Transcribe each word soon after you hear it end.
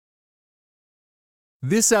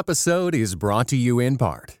This episode is brought to you in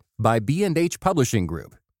part by B&H Publishing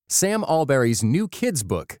Group. Sam Alberry's new kids'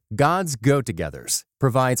 book, God's Go-Togethers,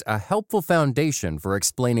 provides a helpful foundation for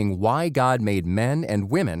explaining why God made men and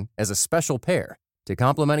women as a special pair to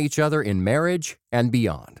complement each other in marriage and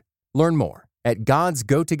beyond. Learn more at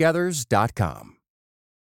godsgotogethers.com.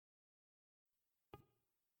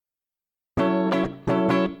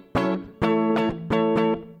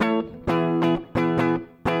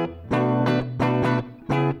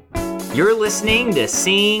 You're listening to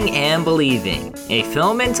Seeing and Believing, a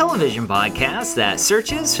film and television podcast that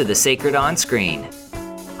searches for the sacred on screen.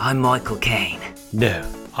 I'm Michael Caine. No,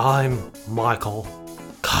 I'm Michael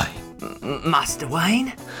Caine. Master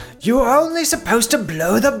Wayne? You're only supposed to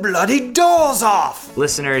blow the bloody doors off!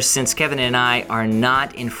 Listeners, since Kevin and I are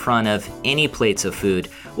not in front of any plates of food,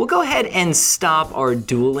 we'll go ahead and stop our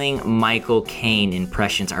dueling Michael Caine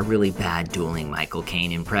impressions, our really bad dueling Michael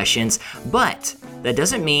Caine impressions, but that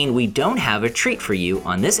doesn't mean we don't have a treat for you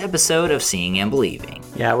on this episode of Seeing and Believing.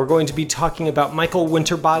 Yeah, we're going to be talking about Michael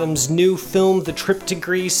Winterbottom's new film, The Trip to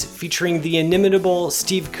Greece, featuring the inimitable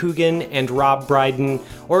Steve Coogan and Rob Brydon,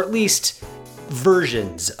 or at least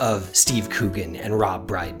versions of Steve Coogan and Rob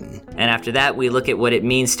Brydon. And after that, we look at what it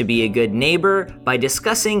means to be a good neighbor by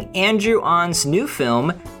discussing Andrew On's new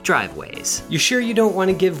film, Driveways. You sure you don't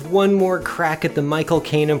want to give one more crack at the Michael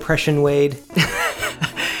Caine impression, Wade?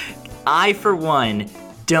 I, for one,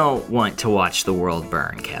 don't want to watch the world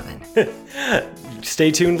burn, Kevin. Stay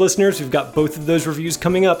tuned, listeners. We've got both of those reviews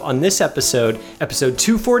coming up on this episode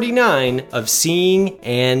 249 of Seeing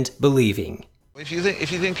and Believing. If you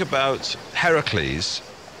think about Heracles,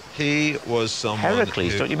 he was someone.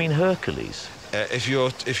 Heracles? Don't you mean Hercules? If you're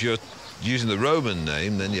using the Roman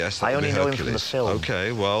name, then yes, I that would only be know Hercules. him from the film.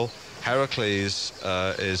 Okay, well, Heracles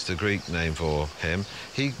is the Greek name for him.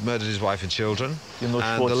 He murdered his wife and children. You know,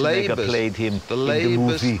 and Schwarzenegger played him in the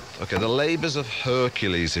movie. Okay, the labours of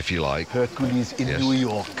Hercules, if you like. Hercules in New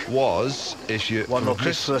York. Was, if you one of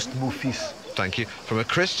his first movies. Thank you. From a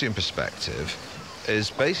Christian perspective,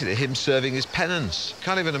 is basically him serving his penance.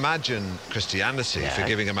 Can't even imagine Christianity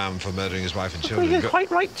forgiving a man for murdering his wife and children. Well, you're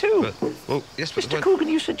quite right too. But Mr. Coogan,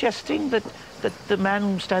 are you suggesting that the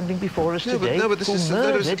man standing before us today who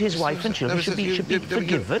murdered his wife and children should be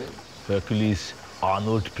forgiven? Hercules.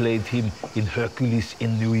 Arnold played him in Hercules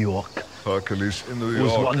in New York. Hercules in New York. It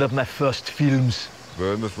was one of my first films.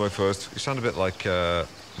 One of my first. You sound a bit like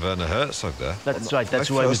Werner Herzog there. That's right.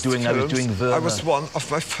 That's what I was doing. I was doing Werner. I was one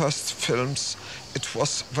of my first films. It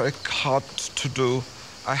was very hard to do.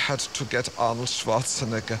 I had to get Arnold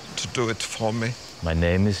Schwarzenegger to do it for me. My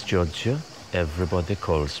name is Georgia. Everybody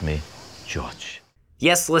calls me George.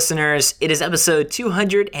 Yes, listeners, it is episode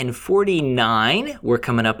 249. We're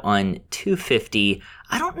coming up on 250.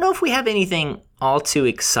 I don't know if we have anything all too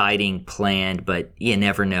exciting planned, but you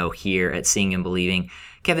never know here at Seeing and Believing.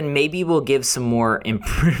 Kevin, maybe we'll give some more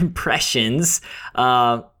impressions.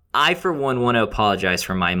 I, for one, want to apologize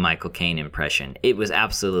for my Michael Caine impression. It was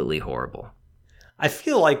absolutely horrible. I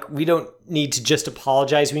feel like we don't need to just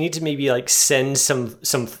apologize. We need to maybe like send some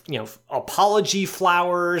apology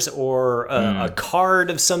flowers or a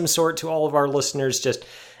card of some sort to all of our listeners, just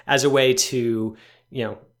as a way to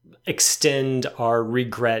extend our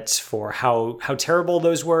regrets for how terrible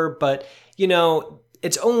those were. But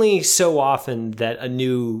it's only so often that a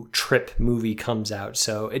new Trip movie comes out,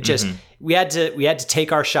 so it just we had to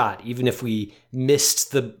take our shot, even if we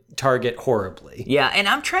missed the target horribly. Yeah, and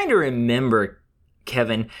I'm trying to remember,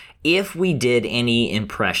 Kevin, if we did any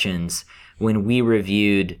impressions when we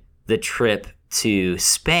reviewed the trip to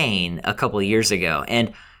Spain a couple of years ago,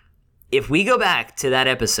 and if we go back to that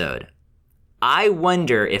episode, I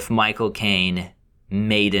wonder if Michael Caine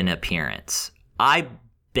made an appearance. I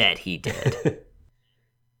bet he did.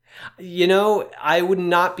 I would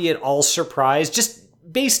not be at all surprised, just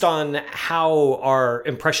based on how our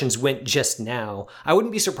impressions went just now. I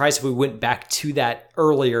wouldn't be surprised if we went back to that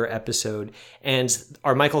earlier episode and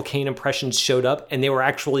our Michael Caine impressions showed up and they were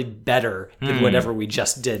actually better than whatever we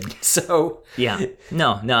just did. So yeah,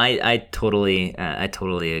 no, I totally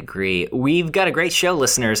agree. We've got a great show,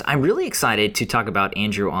 listeners. I'm really excited to talk about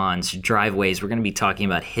Andrew On's Driveways. We're going to be talking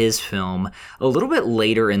about his film a little bit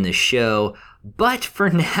later in the show. But for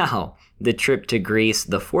now, The Trip to Greece,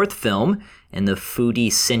 the fourth film in the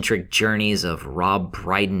foodie-centric journeys of Rob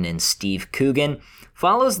Brydon and Steve Coogan,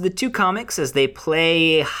 follows the two comics as they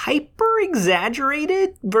play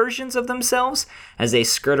hyper-exaggerated versions of themselves as they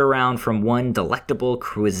skirt around from one delectable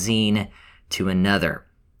cuisine to another.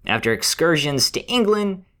 After excursions to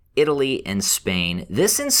England, Italy, and Spain,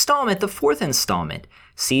 this installment, the fourth installment,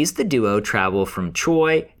 sees the duo travel from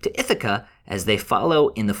Troy to Ithaca as they follow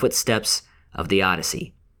in the footsteps of the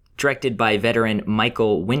Odyssey. Directed by veteran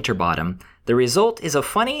Michael Winterbottom, the result is a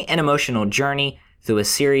funny and emotional journey through a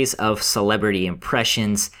series of celebrity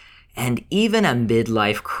impressions and even a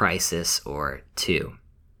midlife crisis or two.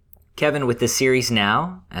 Kevin, with the series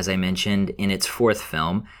now, as I mentioned, in its fourth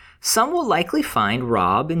film, some will likely find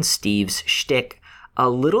Rob and Steve's shtick a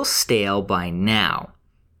little stale by now.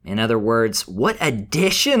 In other words, what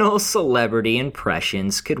additional celebrity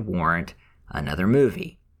impressions could warrant another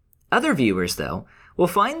movie? Other viewers, though, will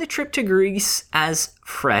find the trip to Greece as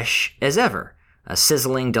fresh as ever, a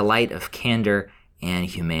sizzling delight of candor and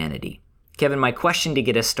humanity. Kevin, my question to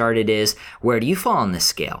get us started is, where do you fall on this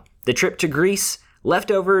scale? The trip to Greece,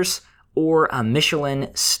 leftovers, or a Michelin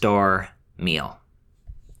star meal?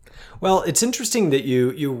 Well, it's interesting that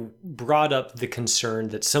you brought up the concern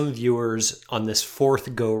that some viewers on this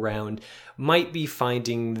fourth go-round might be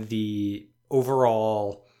finding the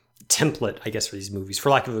overall template, I guess, for these movies, for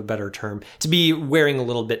lack of a better term, to be wearing a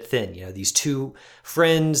little bit thin. You know, these two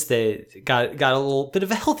friends, they got a little bit of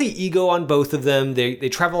a healthy ego on both of them. They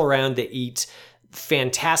travel around, they eat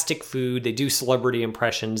fantastic food, they do celebrity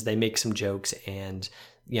impressions, they make some jokes, and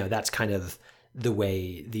that's kind of the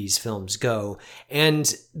way these films go.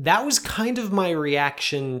 And that was kind of my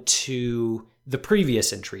reaction to the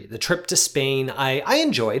previous entry, the trip to Spain. I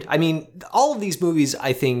enjoyed. I mean, all of these movies,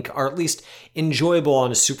 I think, are at least enjoyable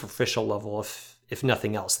on a superficial level, if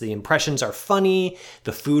nothing else. The impressions are funny,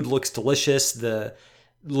 the food looks delicious, the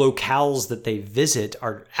locales that they visit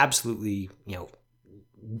are absolutely,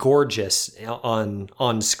 gorgeous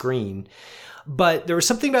on screen. But there was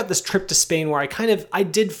something about this trip to Spain where I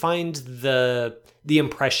did find the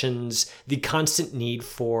impressions, the constant need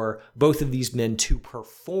for both of these men to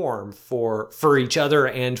perform for each other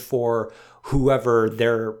and for whoever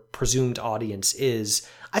their presumed audience is.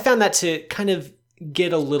 I found that to kind of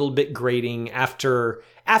get a little bit grating after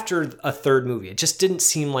a third movie. It just didn't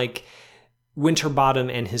seem like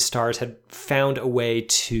Winterbottom and his stars had found a way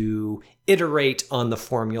to iterate on the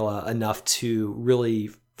formula enough to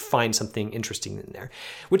really find something interesting in there,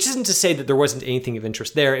 which isn't to say that there wasn't anything of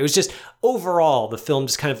interest there. It was just overall, the film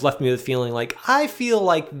just kind of left me with the feeling like, I feel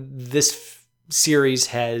like this series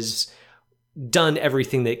has done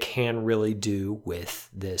everything that it can really do with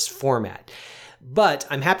this format. But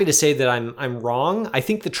I'm happy to say that I'm wrong. I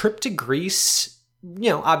think the trip to Greece,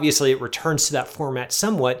 obviously it returns to that format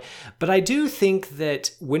somewhat, but I do think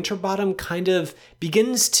that Winterbottom kind of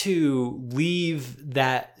begins to leave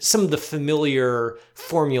some of the familiar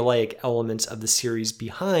formulaic elements of the series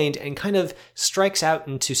behind and kind of strikes out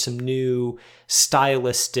into some new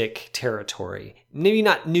stylistic territory. Maybe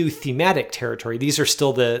not new thematic territory. These are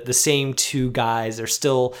still the same two guys. They're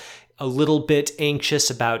still a little bit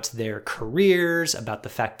anxious about their careers, about the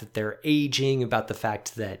fact that they're aging, about the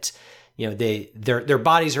fact that their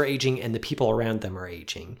bodies are aging and the people around them are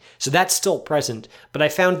aging. So that's still present. But I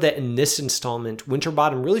found that in this installment,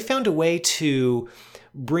 Winterbottom really found a way to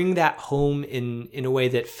bring that home in a way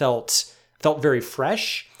that felt very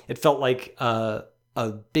fresh. It felt like a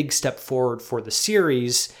big step forward for the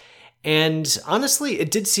series. And honestly, it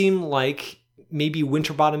did seem like maybe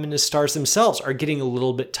Winterbottom and his stars themselves are getting a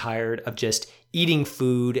little bit tired of just eating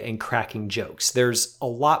food and cracking jokes. There's a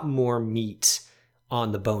lot more meat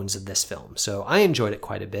on the bones of this film. So I enjoyed it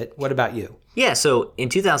quite a bit. What about you? Yeah, so in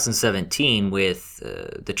 2017 with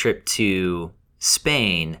the trip to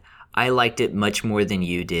Spain, I liked it much more than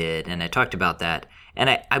you did, and I talked about that. And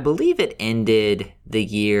I believe it ended the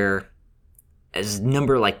year as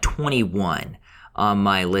number 21 on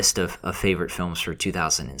my list of favorite films for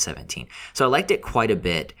 2017. So I liked it quite a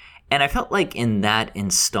bit. And I felt like in that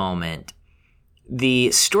installment,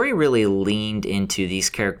 the story really leaned into these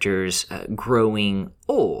characters growing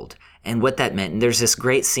old and what that meant. And there's this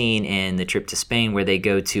great scene in the trip to Spain where they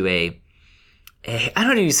go to I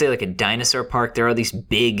don't even say like a dinosaur park. There are these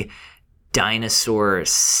big dinosaur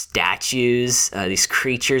statues, these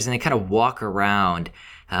creatures, and they kind of walk around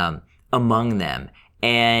among them.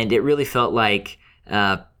 And it really felt like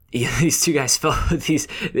these two guys felt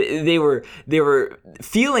they were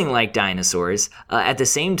feeling like dinosaurs. At the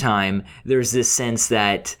same time, there's this sense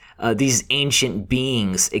that these ancient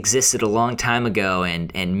beings existed a long time ago,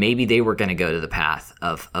 and maybe they were going to go to the path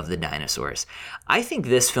of the dinosaurs. I think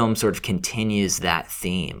this film sort of continues that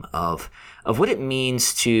theme of what it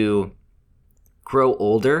means to grow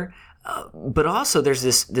older, but also there's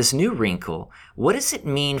this new wrinkle. What does it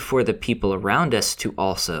mean for the people around us to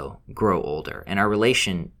also grow older and our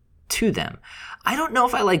relation to them? I don't know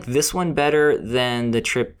if I like this one better than the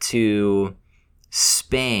trip to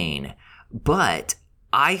Spain, but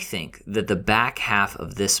I think that the back half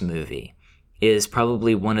of this movie is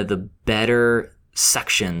probably one of the better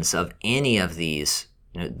sections of any of these,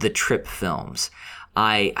 the trip films,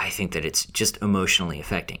 I think that it's just emotionally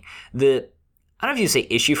affecting. I don't know if you say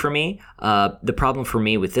issue for me. The problem for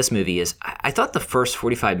me with this movie is I thought the first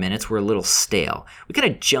 45 minutes were a little stale. We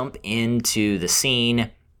kind of jump into the scene.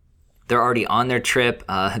 They're already on their trip.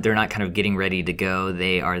 They're not kind of getting ready to go.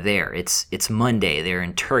 They are there. It's Monday. They're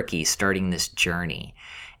in Turkey starting this journey.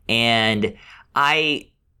 And I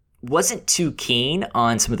wasn't too keen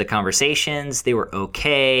on some of the conversations. They were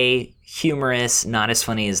okay, humorous, not as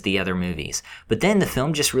funny as the other movies. But then the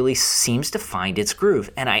film just really seems to find its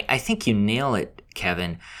groove. And I think you nail it,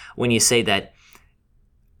 Kevin, when you say that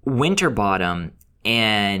Winterbottom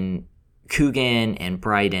and Coogan and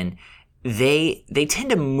Bryden, they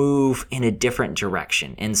tend to move in a different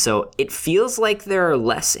direction. And so it feels like there are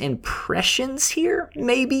less impressions here,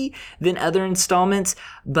 maybe, than other installments.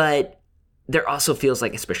 But there also feels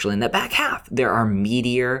like, especially in the back half, there are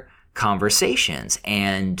meatier conversations.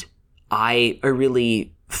 And I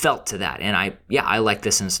really felt to that. And I like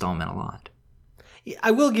this installment a lot.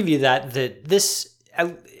 I will give you that this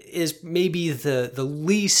is maybe the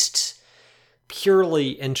least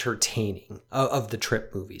purely entertaining of the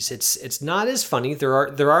trip movies. It's not as funny. There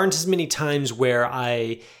aren't as many times where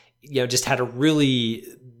I just had a really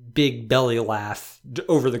big belly laugh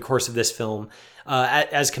over the course of this film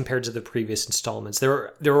as compared to the previous installments.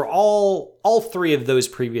 There were all three of those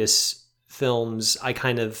previous films.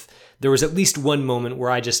 There was at least one moment where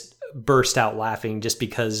I just burst out laughing just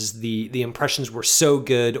because the impressions were so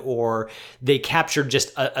good, or they captured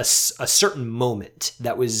just a certain moment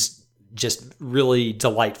that was just really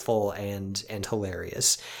delightful and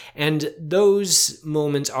hilarious. And those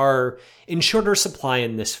moments are in shorter supply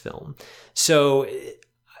in this film. So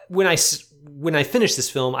when I finished this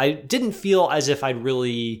film, I didn't feel as if I'd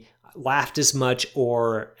really laughed as much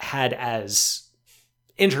or had as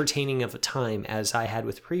entertaining of a time as I had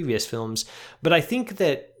with previous films. But I think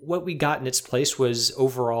that what we got in its place was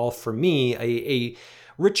overall, for me, a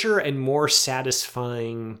richer and more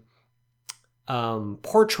satisfying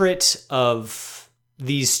portrait of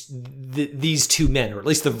these two men, or at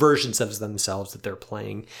least the versions of themselves that they're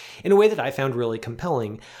playing, in a way that I found really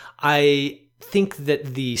compelling. I think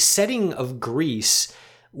that the setting of Greece,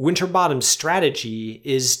 Winterbottom's strategy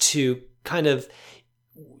is to kind of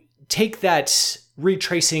take that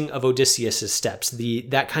retracing of Odysseus's steps,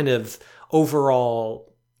 that kind of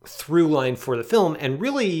overall through line for the film, and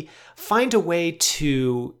really find a way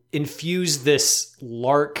to infuse this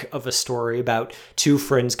lark of a story about two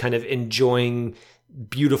friends kind of enjoying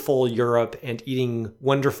beautiful Europe and eating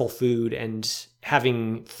wonderful food and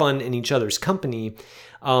having fun in each other's company.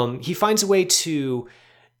 He finds a way to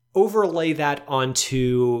overlay that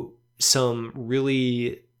onto some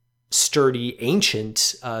really sturdy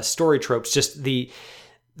ancient story tropes. Just the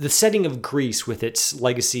setting of Greece with its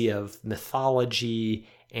legacy of mythology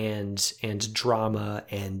and drama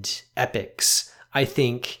and epics, I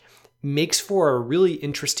think makes for a really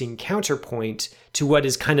interesting counterpoint to what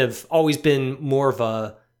has kind of always been more of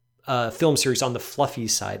a film series on the fluffy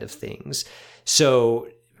side of things. So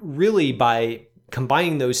really, by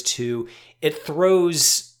combining those two, it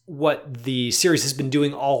throws what the series has been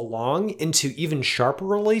doing all along into even sharper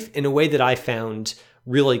relief in a way that I found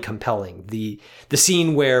really compelling. The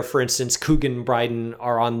scene where, for instance, Coogan and Bryden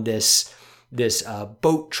are on this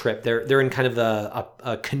boat trip. They're in kind of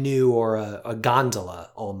a canoe or a gondola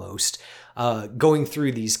almost, going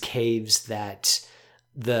through these caves that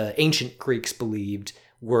the ancient Greeks believed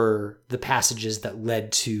were the passages that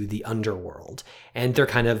led to the underworld. And they're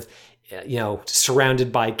kind of,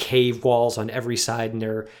 surrounded by cave walls on every side, and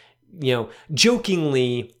they're,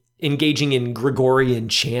 jokingly engaging in Gregorian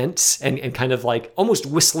chants and kind of like almost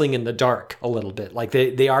whistling in the dark a little bit. Like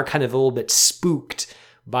they are kind of a little bit spooked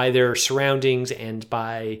by their surroundings and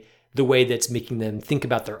by the way that's making them think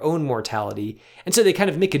about their own mortality. And so they kind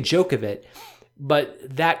of make a joke of it. But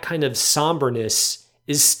that kind of somberness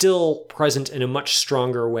is still present in a much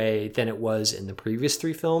stronger way than it was in the previous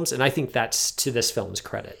three films. And I think that's to this film's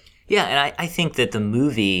credit. Yeah, and I think that the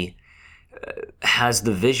movie has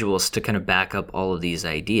the visuals to kind of back up all of these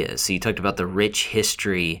ideas. So you talked about the rich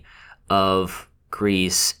history of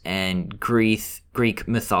Greece and Greek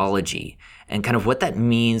mythology and kind of what that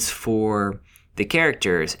means for the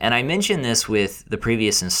characters. And I mentioned this with the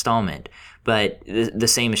previous installment, but the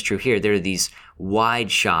same is true here. There are these wide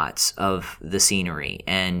shots of the scenery,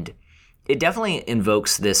 and it definitely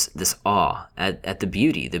invokes this awe at the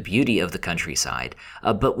beauty of the countryside.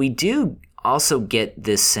 But we do also get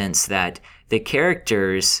this sense that the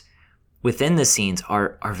characters within the scenes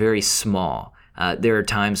are very small. There are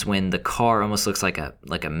times when the car almost looks like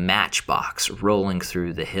a matchbox rolling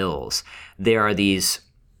through the hills. There are these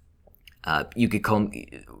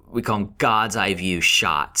we call them God's eye view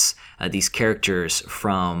shots, these characters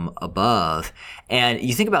from above. And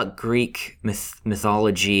you think about Greek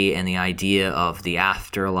mythology and the idea of the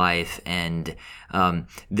afterlife and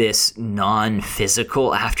this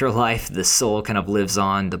non-physical afterlife. The soul kind of lives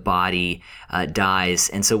on, the body dies.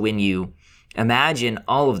 And so when you imagine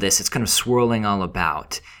all of this, it's kind of swirling all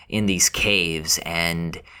about in these caves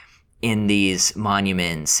and in these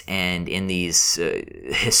monuments and in these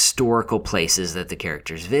historical places that the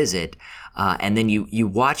characters visit. And then you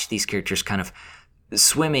watch these characters kind of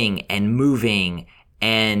swimming and moving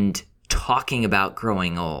and talking about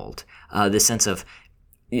growing old. The sense of,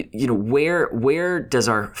 where does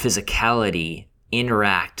our physicality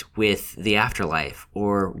interact with the afterlife,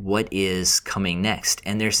 or what is coming next?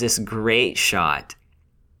 And there's this great shot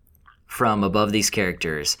from above these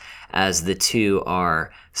characters as the two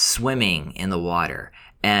are swimming in the water.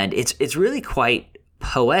 And it's really quite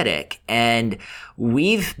poetic. And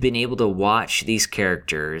we've been able to watch these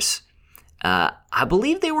characters. I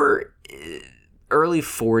believe they were early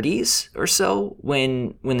 40s or so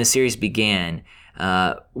when the series began.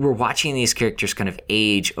 We're watching these characters kind of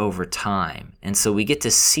age over time. And so we get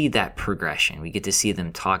to see that progression. We get to see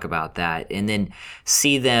them talk about that and then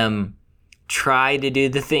see them try to do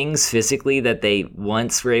the things physically that they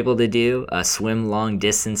once were able to do, swim long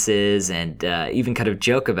distances and even kind of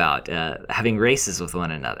joke about having races with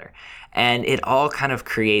one another. And it all kind of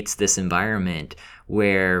creates this environment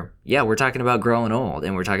where, we're talking about growing old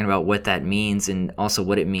and we're talking about what that means and also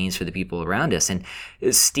what it means for the people around us. And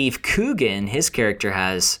Steve Coogan, his character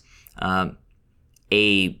has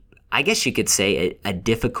I guess you could say a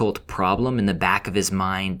difficult problem in the back of his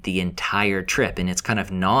mind the entire trip, and it's kind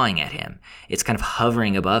of gnawing at him. It's kind of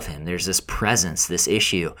hovering above him. There's this presence, this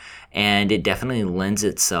issue, and it definitely lends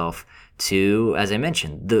itself to, as I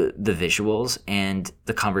mentioned, the visuals and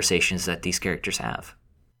the conversations that these characters have.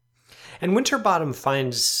 And Winterbottom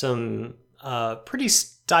finds some pretty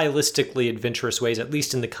stylistically adventurous ways, at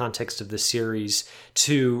least in the context of the series,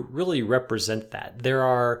 to really represent that. There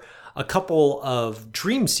are a couple of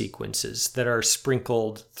dream sequences that are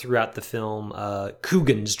sprinkled throughout the film,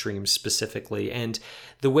 Coogan's dreams specifically, and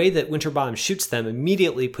the way that Winterbottom shoots them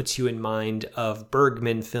immediately puts you in mind of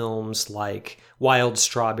Bergman films like Wild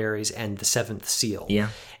Strawberries and The Seventh Seal. Yeah.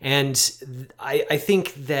 And I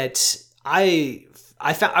think that I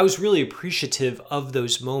was really appreciative of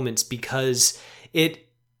those moments because it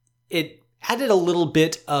added a little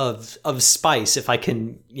bit of spice, if I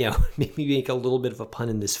can, maybe make a little bit of a pun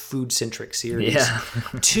in this food-centric series,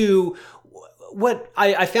 to what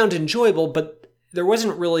I found enjoyable, but there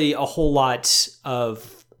wasn't really a whole lot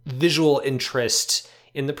of visual interest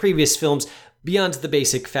in the previous films beyond the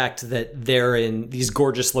basic fact that they're in these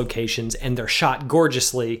gorgeous locations and they're shot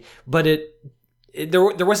gorgeously, but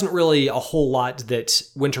there wasn't really a whole lot that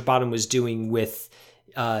Winterbottom was doing with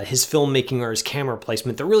his filmmaking or his camera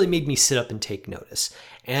placement that really made me sit up and take notice.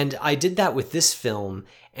 And I did that with this film,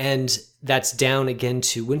 and that's down again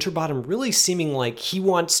to Winterbottom really seeming like he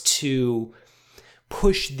wants to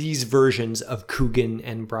push these versions of Coogan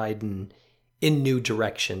and Bryden in new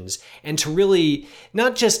directions, and to really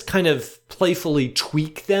not just kind of playfully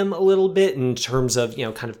tweak them a little bit in terms of,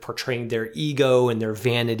 kind of portraying their ego and their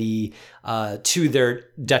vanity to their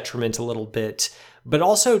detriment a little bit, but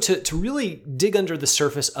also to really dig under the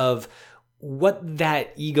surface of what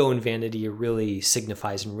that ego and vanity really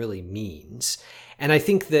signifies and really means. And I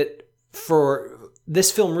think that for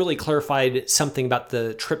this film really clarified something about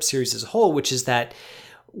the Trip series as a whole, which is that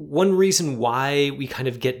one reason why we kind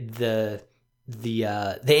of get the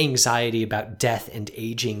anxiety about death and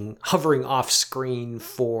aging hovering off screen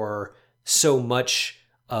for so much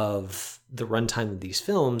of the runtime of these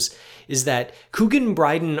films is that Coogan and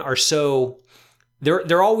Bryden are so...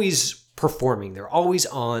 They're always performing. They're always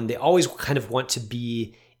on. They always kind of want to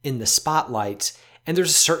be in the spotlight. And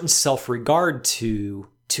there's a certain self-regard to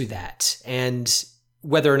that. And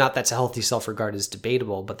whether or not that's a healthy self-regard is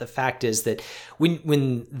debatable. But the fact is that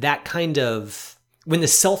when the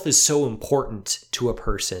self is so important to a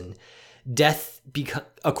person, death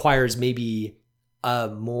acquires maybe a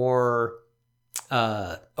more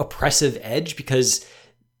oppressive edge, because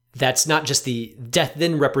that's not just death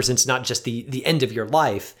then represents not just the end of your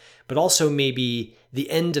life, but also maybe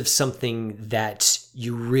the end of something that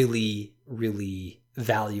you really, really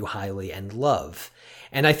value highly and love.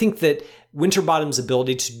 And I think that Winterbottom's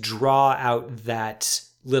ability to draw out that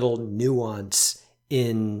little nuance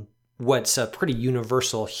in what's a pretty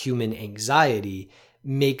universal human anxiety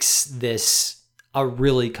makes this a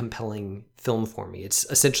really compelling film for me. It's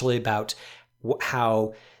essentially about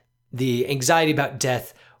how the anxiety about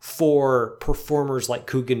death for performers like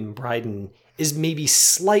Coogan and Brydon is maybe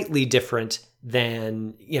slightly different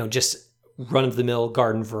than, just run-of-the-mill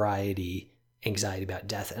garden variety anxiety about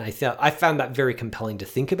death. And I found that very compelling to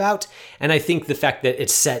think about. And I think the fact that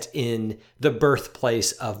it's set in the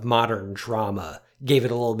birthplace of modern drama gave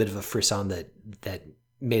it a little bit of a frisson that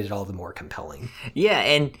made it all the more compelling. Yeah,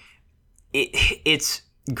 and it's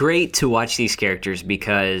great to watch these characters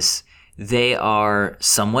because they are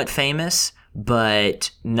somewhat famous,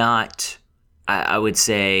 but not, I would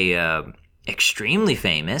say, extremely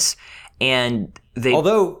famous. And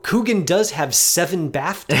although Coogan does have 7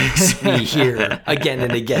 BAFTAs, we hear again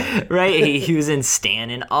and again. Right, he was in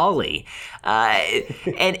Stan and Ollie.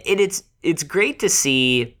 And it's great to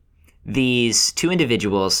see these two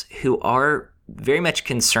individuals who are very much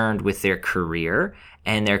concerned with their career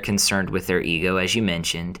and they're concerned with their ego, as you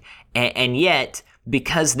mentioned. And yet,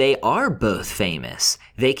 because they are both famous,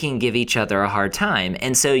 they can give each other a hard time.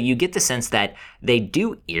 And so you get the sense that they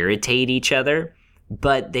do irritate each other,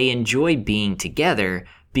 but they enjoy being together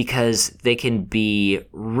because they can be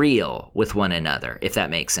real with one another, if that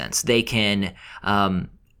makes sense. They can,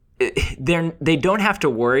 they don't have to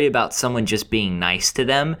worry about someone just being nice to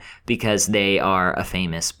them because they are a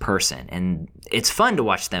famous person. And it's fun to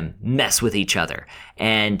watch them mess with each other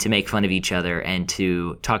and to make fun of each other and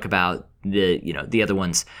to talk about the other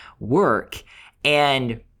one's work.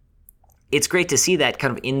 And it's great to see that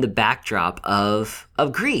kind of in the backdrop of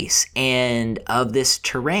Greece and of this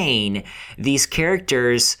terrain. These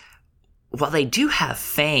characters, while they do have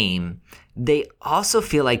fame, they also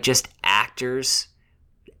feel like just actors,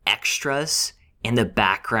 extras in the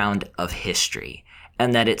background of history,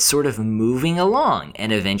 and that it's sort of moving along,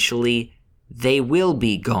 and eventually they will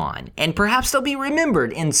be gone. And perhaps they'll be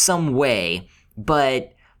remembered in some way,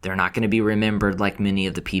 but they're not going to be remembered like many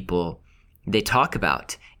of the people they talk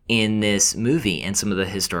about in this movie and some of the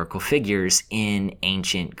historical figures in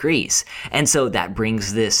ancient Greece. And so that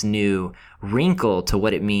brings this new wrinkle to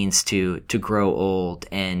what it means to grow old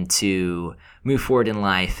and to move forward in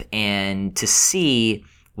life and to see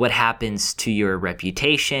what happens to your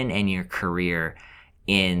reputation and your career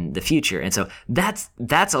in the future. And so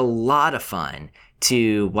that's a lot of fun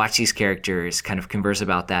to watch these characters kind of converse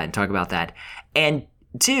about that and talk about that. And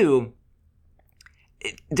two,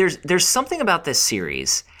 there's something about this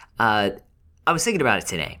series. I was thinking about it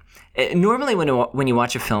today. Normally when you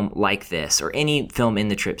watch a film like this or any film in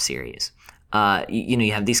the Trip series,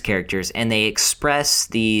 you have these characters and they express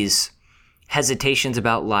these hesitations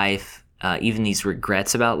about life, even these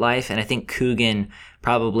regrets about life. And I think Coogan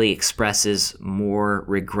probably expresses more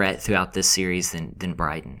regret throughout this series than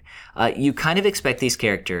Brydon. You kind of expect these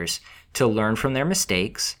characters to learn from their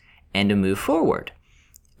mistakes and to move forward.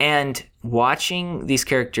 And watching these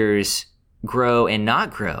characters grow and not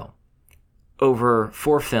grow over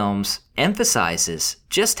 4 films emphasizes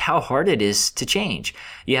just how hard it is to change.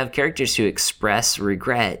 You have characters who express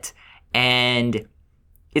regret, and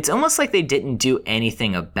it's almost like they didn't do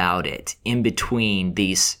anything about it in between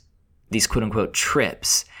these quote-unquote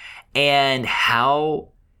trips, and how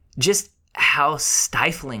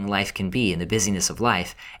stifling life can be in the busyness of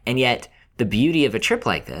life. And yet the beauty of a trip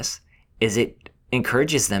like this is it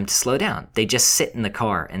encourages them to slow down. They just sit in the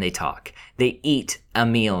car and they talk. They eat a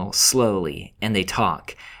meal slowly and they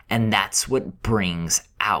talk. And that's what brings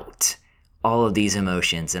out all of these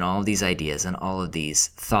emotions and all of these ideas and all of these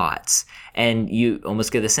thoughts. And you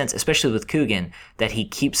almost get the sense, especially with Coogan, that he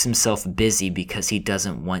keeps himself busy because he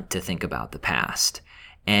doesn't want to think about the past.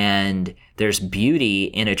 And there's beauty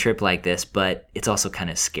in a trip like this, but it's also kind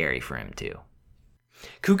of scary for him too.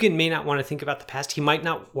 Coogan may not want to think about the past. He might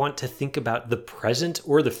not want to think about the present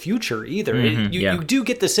or the future either. Mm-hmm, You do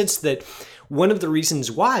get the sense that one of the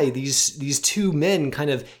reasons why these two men kind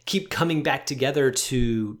of keep coming back together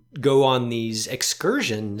to go on these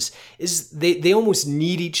excursions is they almost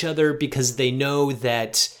need each other because they know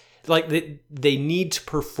that they need to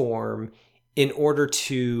perform in order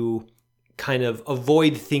to kind of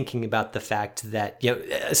avoid thinking about the fact that,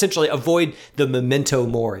 essentially avoid the memento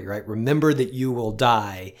mori, right? Remember that you will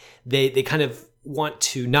die. They kind of want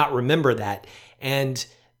to not remember that. And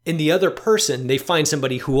in the other person, they find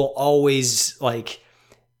somebody who will always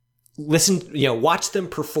listen, watch them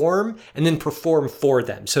perform and then perform for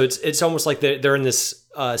them. So it's almost like they're in this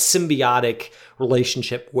symbiotic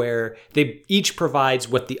relationship where they each provides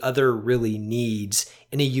what the other really needs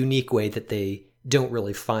in a unique way that they don't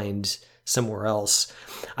really find somewhere else.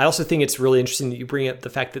 I also think it's really interesting that you bring up the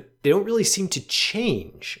fact that they don't really seem to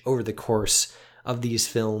change over the course of these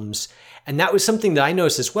films. And that was something that I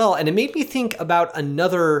noticed as well. And it made me think about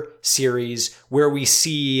another series where we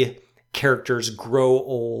see characters grow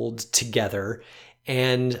old together.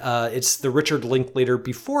 And it's the Richard Linklater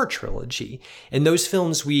Before trilogy. In those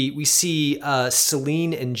films, we see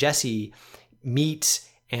Celine and Jesse meet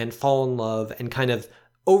and fall in love, and kind of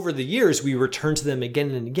over the years, we return to them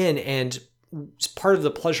again and again. And part of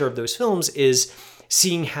the pleasure of those films is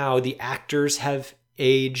seeing how the actors have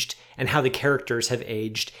aged and how the characters have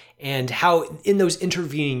aged, and how in those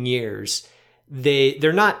intervening years, they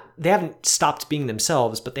haven't stopped being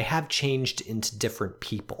themselves, but they have changed into different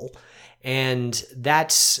people. And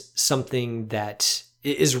that's something that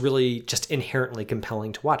is really just inherently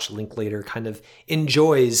compelling to watch. Linklater kind of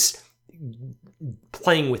enjoys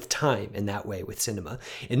playing with time in that way with cinema.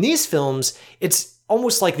 In these films, it's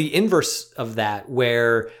almost like the inverse of that,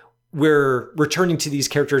 where we're returning to these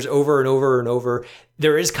characters over and over and over.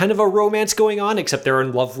 There is kind of a romance going on, except they're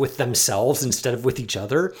in love with themselves instead of with each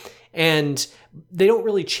other. And they don't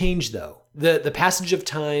really change, though. The passage of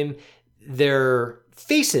time, their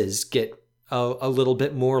faces get a little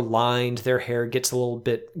bit more lined, their hair gets a little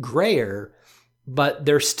bit grayer, but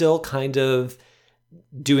they're still kind of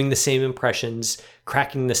doing the same impressions,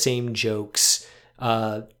 cracking the same jokes,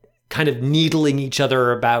 kind of needling each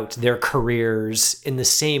other about their careers in the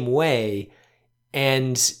same way,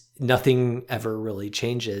 and nothing ever really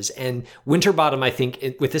changes. And Winterbottom, I think,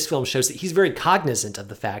 with this film shows that he's very cognizant of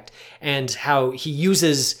the fact, and how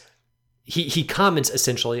he comments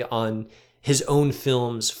essentially on his own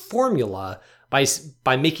film's formula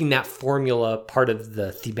by making that formula part of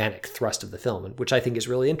the thematic thrust of the film, which I think is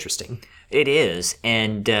really interesting. It is,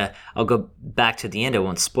 and I'll go back to the end. I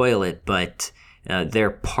won't spoil it, but their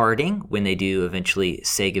parting, when they do eventually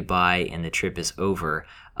say goodbye and the trip is over,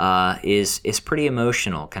 is pretty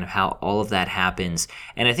emotional, kind of how all of that happens.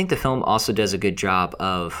 And I think the film also does a good job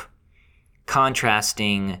of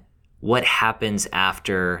contrasting what happens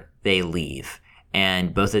after they leave,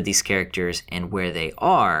 and both of these characters and where they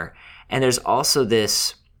are. And there's also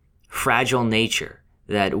this fragile nature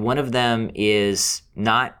that one of them is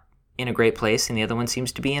not in a great place and the other one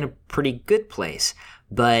seems to be in a pretty good place.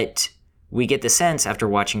 But we get the sense after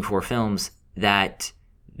watching 4 films that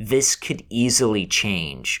this could easily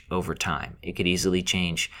change over time. It could easily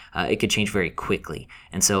change. It could change very quickly.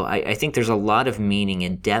 And so I think there's a lot of meaning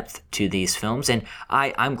and depth to these films. And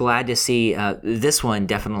I'm glad to see this one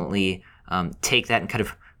definitely take that and kind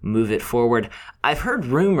of move it forward. I've heard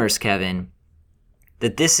rumors, Kevin,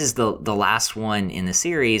 that this is the last one in the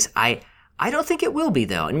series. I don't think it will be,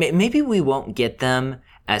 though. And maybe we won't get them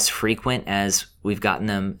as frequent as we've gotten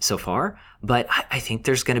them so far, but I think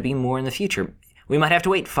there's going to be more in the future. We might have to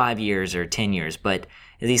wait 5 years or 10 years, but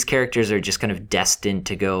these characters are just kind of destined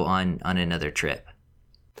to go on another trip.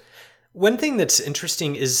 One thing that's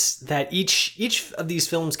interesting is that each of these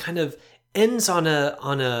films kind of ends on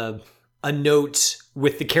a note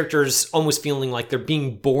with the characters almost feeling like they're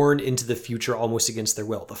being born into the future almost against their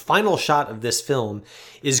will. The final shot of this film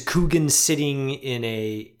is Coogan sitting in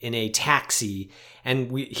a taxi,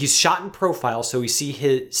 and he's shot in profile, so we see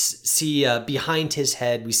behind his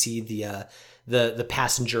head we see the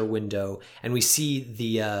passenger window, and we see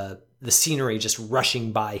the scenery just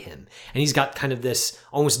rushing by him. And he's got kind of this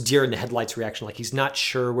almost deer in the headlights reaction, like he's not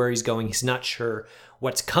sure where he's going, he's not sure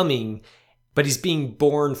what's coming, but he's being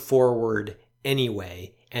borne forward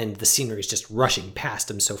anyway, and the scenery is just rushing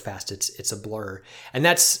past him so fast it's a blur. And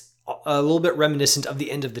that's a little bit reminiscent of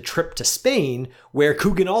the end of the trip to Spain, where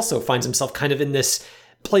Coogan also finds himself kind of in this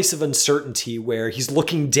place of uncertainty where he's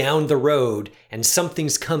looking down the road and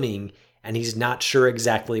something's coming and he's not sure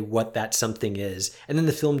exactly what that something is. And then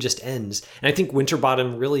the film just ends. And I think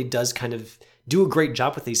Winterbottom really does kind of do a great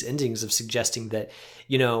job with these endings of suggesting that,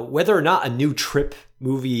 whether or not a new Trip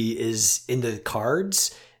movie is in the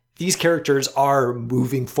cards, these characters are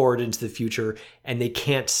moving forward into the future and they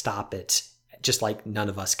can't stop it. Just like none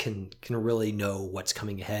of us can really know what's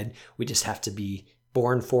coming ahead. We just have to be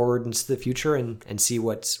born forward into the future and see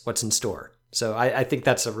what's in store. So I think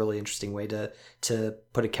that's a really interesting way to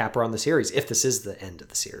put a capper on the series, if this is the end of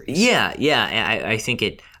the series. Yeah. I think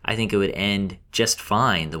it would end just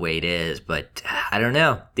fine the way it is, but I don't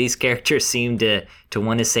know. These characters seem to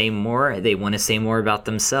want to say more. They want to say more about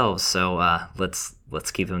themselves. So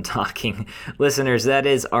let's keep them talking. Listeners, that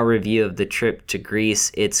is our review of The Trip to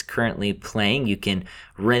Greece. It's currently playing. You can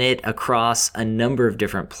rent it across a number of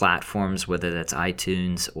different platforms, whether that's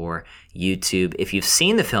iTunes or YouTube. If you've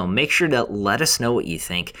seen the film, make sure to let us know what you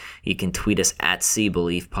think. You can tweet us at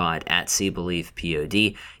SeeBeliefPod, at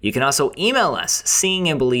SeeBeliefPod. You can also email us,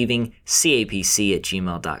 seeingandbelieving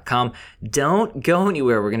underscorebelievingcapc@gmail.com. Don't go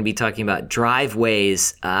anywhere. We're going to be talking about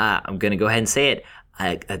Driveways. I'm going to go ahead and say it.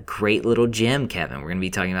 A great little gem, Kevin. We're going to be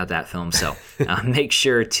talking about that film. So make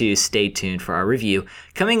sure to stay tuned for our review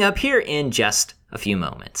coming up here in just a few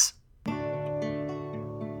moments.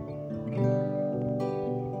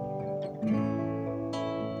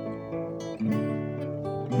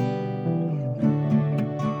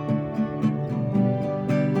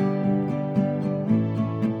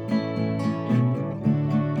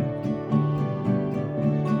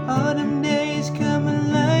 Autumn days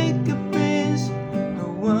coming like a breeze. I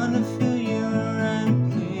wanna feel you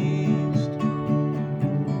around, pleased.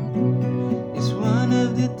 It's one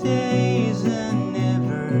of the days I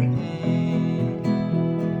never hate.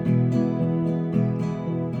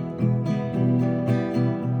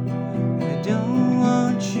 I don't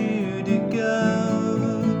want you to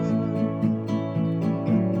go.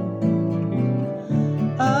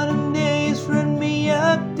 Autumn days run me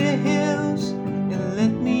up the hills and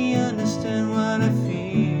let me understand what I feel.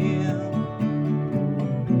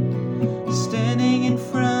 Standing in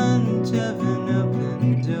front of an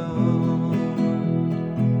open door.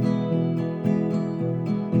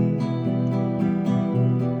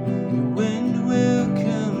 The wind will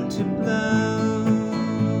come to blow.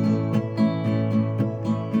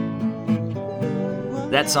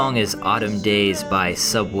 That song is Autumn Days by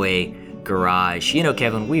Subway Garage. You know,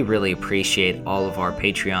 Kevin, we really appreciate all of our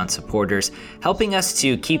Patreon supporters helping us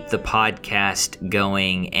to keep the podcast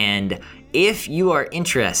going. And if you are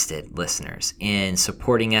interested, listeners, in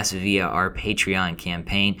supporting us via our Patreon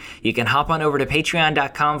campaign, you can hop on over to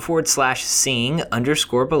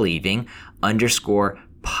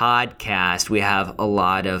patreon.com/seeing_believing_podcast. We have a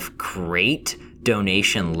lot of great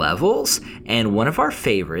donation levels, and one of our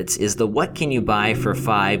favorites is the What Can You Buy for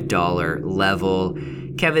 $5 level.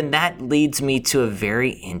 Kevin, that leads me to a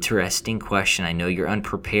very interesting question. I know you're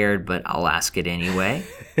unprepared, but I'll ask it anyway.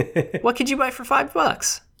 What could you buy for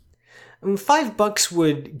 $5? $5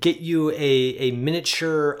 would get you a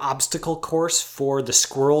miniature obstacle course for the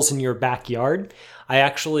squirrels in your backyard. I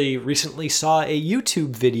actually recently saw a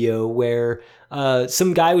YouTube video where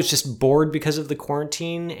some guy was just bored because of the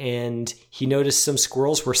quarantine, and he noticed some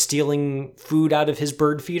squirrels were stealing food out of his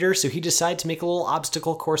bird feeder, so he decided to make a little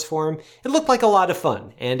obstacle course for him. It looked like a lot of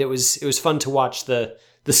fun, and it was fun to watch the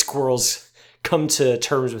squirrels come to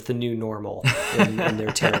terms with the new normal in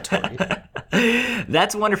their territory.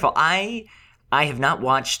 That's wonderful. I have not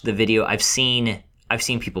watched the video. I've seen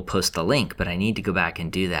people post the link, but I need to go back and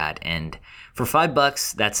do that. And for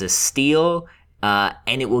 $5, that's a steal.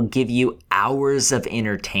 And it will give you hours of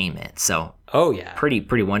entertainment. So, oh yeah,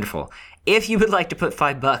 pretty wonderful. If you would like to put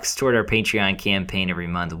 $5 toward our Patreon campaign every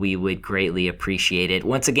month, we would greatly appreciate it.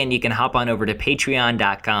 Once again, you can hop on over to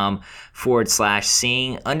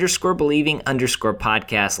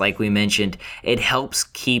patreon.com/seeing_believing_podcast. Like we mentioned, it helps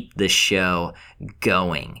keep the show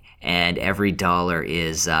going. And every dollar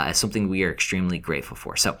is something we are extremely grateful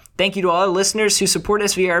for. So thank you to all our listeners who support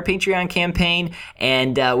us via our Patreon campaign.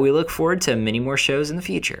 And we look forward to many more shows in the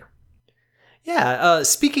future. Yeah,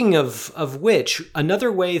 speaking of which,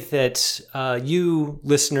 another way that you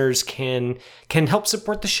listeners can help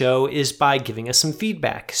support the show is by giving us some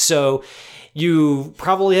feedback. So you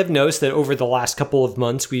probably have noticed that over the last couple of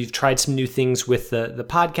months, we've tried some new things with the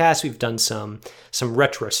podcast. We've done some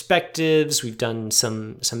retrospectives. We've done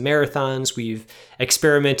some marathons. We've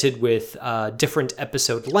experimented with different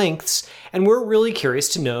episode lengths, and we're really curious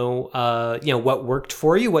to know, what worked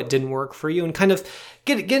for you, what didn't work for you, and kind of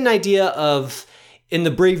get an idea of, in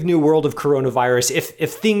the brave new world of coronavirus,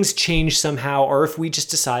 if things change somehow, or if we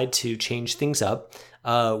just decide to change things up,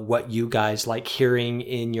 what you guys like hearing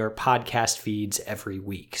in your podcast feeds every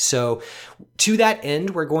week. So to that end,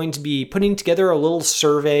 we're going to be putting together a little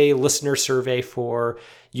listener survey for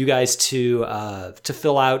you guys to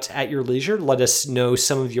fill out at your leisure. Let us know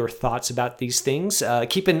some of your thoughts about these things.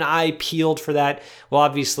 Keep an eye peeled for that. We'll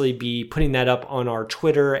obviously be putting that up on our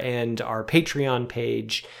Twitter and our Patreon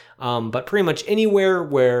page. But pretty much anywhere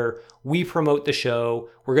where we promote the show,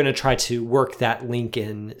 we're going to try to work that link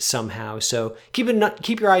in somehow. So keep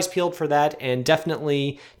your eyes peeled for that, and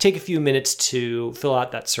definitely take a few minutes to fill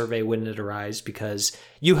out that survey when it arrives, because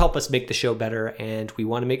you help us make the show better, and we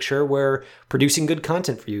want to make sure we're producing good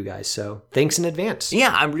content for you guys. So thanks in advance.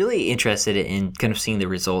 Yeah, I'm really interested in kind of seeing the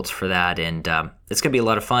results for that, and it's going to be a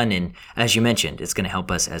lot of fun. And as you mentioned, it's going to help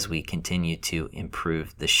us as we continue to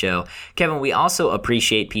improve the show. Kevin, we also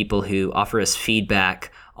appreciate people who offer us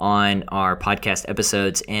feedback on our podcast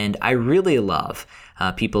episodes, and I really love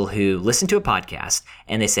people who listen to a podcast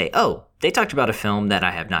and they say, oh, they talked about a film that I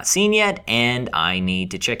have not seen yet and I need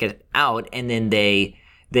to check it out, and then they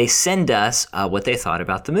they send us what they thought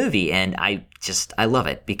about the movie. And I love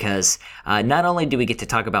it because not only do we get to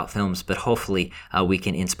talk about films, but hopefully we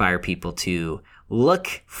can inspire people to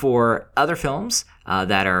look for other films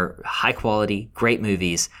that are high quality, great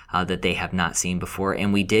movies that they have not seen before.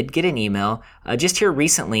 And we did get an email just here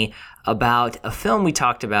recently about a film we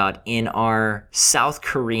talked about in our South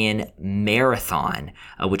Korean marathon,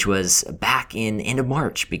 which was back in end of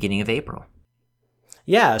March, beginning of April.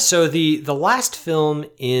 Yeah, so the last film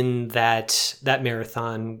in that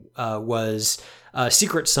marathon was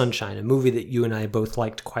Secret Sunshine, a movie that you and I both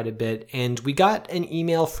liked quite a bit. And we got an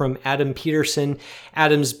email from Adam Peterson.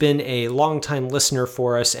 Adam's been a longtime listener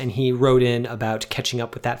for us, and he wrote in about catching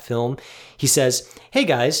up with that film. He says, "Hey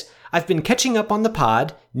guys, I've been catching up on the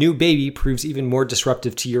pod. New baby proves even more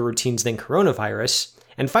disruptive to your routines than coronavirus.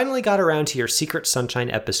 And finally got around to your Secret Sunshine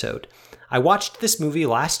episode. I watched this movie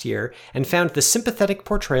last year and found the sympathetic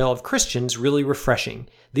portrayal of Christians really refreshing.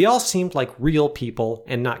 They all seemed like real people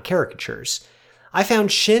and not caricatures. I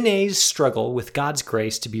found Shin-Ae's struggle with God's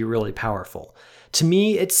grace to be really powerful. To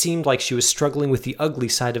me, it seemed like she was struggling with the ugly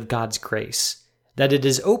side of God's grace, that it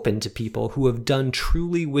is open to people who have done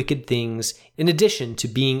truly wicked things in addition to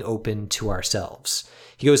being open to ourselves."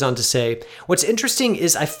 He goes on to say, "What's interesting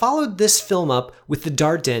is I followed this film up with The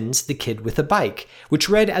Dardennes, The Kid with a Bike, which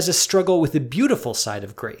read as a struggle with the beautiful side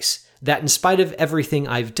of grace, that in spite of everything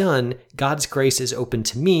I've done, God's grace is open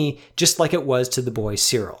to me, just like it was to the boy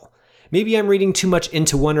Cyril. Maybe I'm reading too much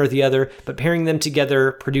into one or the other, but pairing them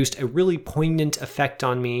together produced a really poignant effect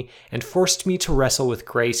on me and forced me to wrestle with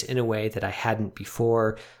grace in a way that I hadn't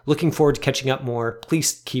before. Looking forward to catching up more.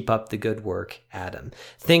 Please keep up the good work, Adam."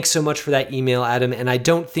 Thanks so much for that email, Adam, and I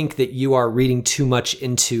don't think that you are reading too much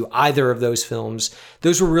into either of those films.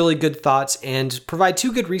 Those were really good thoughts and provide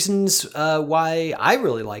two good reasons why I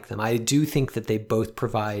really like them. I do think that they both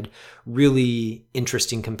provide really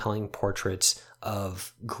interesting, compelling portraits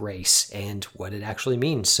of grace and what it actually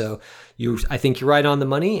means. So I think you're right on the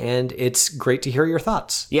money, and it's great to hear your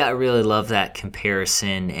thoughts. Yeah, I really love that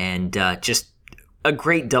comparison, and just a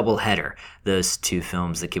great doubleheader, those two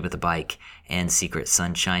films, The Kid with a Bike and Secret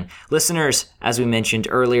Sunshine. Listeners, as we mentioned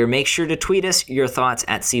earlier, make sure to tweet us your thoughts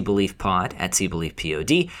at SeeBeliefPod, at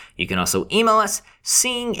SeeBeliefPod. You can also email us,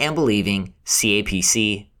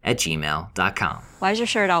 seeingandbelievingcapc@gmail.com. Why is your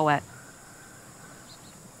shirt all wet?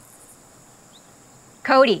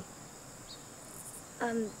 Cody.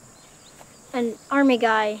 An army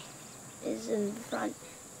guy is in the front.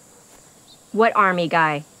 What army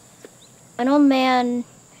guy? An old man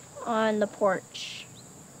on the porch.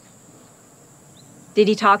 Did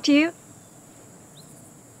he talk to you?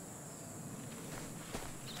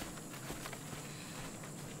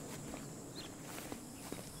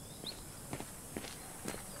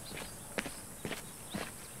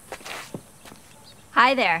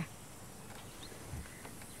 Hi there.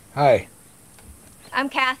 Hi. I'm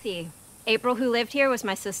Kathy. April, who lived here, was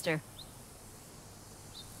my sister.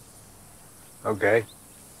 Okay.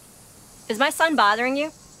 Is my son bothering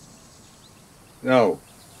you? No.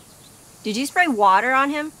 Did you spray water on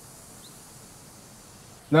him?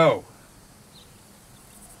 No.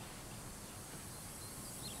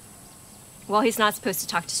 Well, he's not supposed to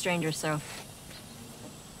talk to strangers, so.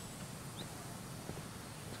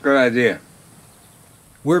 Good idea.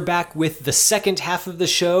 We're back with the second half of the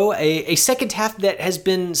show, a second half that has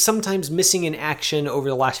been sometimes missing in action over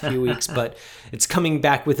the last few weeks, but it's coming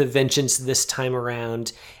back with a vengeance this time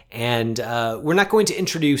around. And we're not going to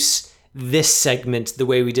introduce this segment the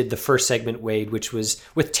way we did the first segment, Wade, which was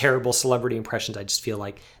with terrible celebrity impressions. I just feel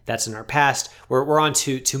like that's in our past. We're on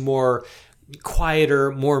to more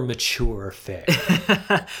quieter, more mature fare.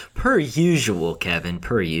 Per usual, Kevin,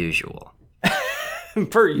 per usual.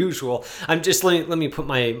 Per usual. I'm just let me put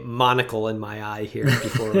my monocle in my eye here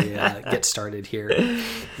before we get started here.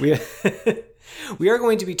 We are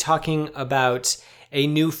going to be talking about a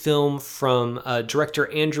new film from director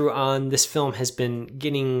Andrew Ahn. This film has been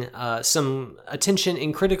getting some attention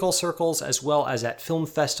in critical circles as well as at film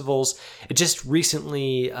festivals. It just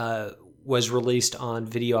recently was released on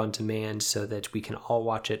video on demand so that we can all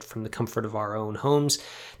watch it from the comfort of our own homes.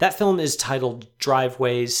 That film is titled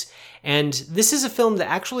Driveways, and this is a film that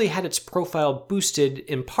actually had its profile boosted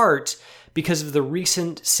in part because of the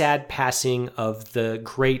recent sad passing of the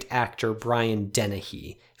great actor Brian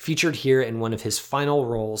Dennehy, featured here in one of his final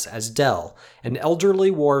roles as Dell, an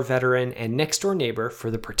elderly war veteran and next-door neighbor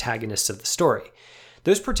for the protagonists of the story.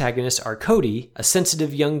 Those protagonists are Cody, a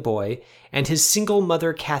sensitive young boy, and his single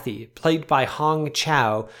mother Kathy, played by Hong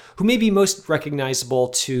Chow, who may be most recognizable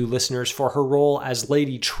to listeners for her role as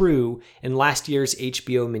Lady True in last year's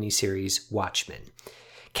HBO miniseries Watchmen.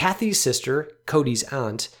 Kathy's sister, Cody's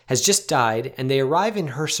aunt, has just died, and they arrive in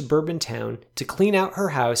her suburban town to clean out her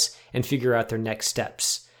house and figure out their next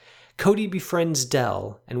steps. Cody befriends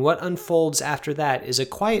Dell, and what unfolds after that is a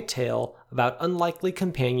quiet tale about unlikely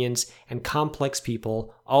companions and complex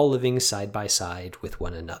people all living side by side with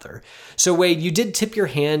one another. So Wade, you did tip your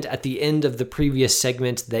hand at the end of the previous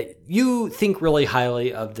segment that you think really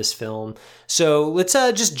highly of this film. So let's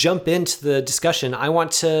just jump into the discussion. I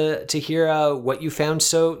want to hear what you found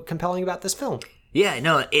so compelling about this film. Yeah,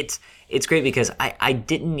 no, it's great because I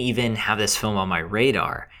didn't even have this film on my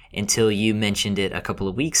radar until you mentioned it a couple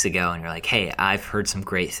of weeks ago, and you're like, hey, I've heard some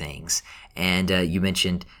great things. And you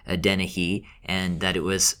mentioned Dennehy, and that it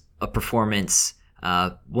was a performance,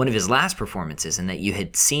 one of his last performances, and that you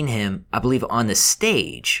had seen him, I believe, on the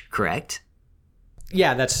stage, correct?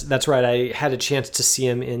 Yeah, that's right. I had a chance to see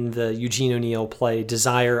him in the Eugene O'Neill play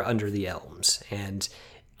Desire Under the Elms, and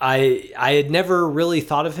I had never really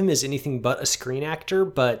thought of him as anything but a screen actor,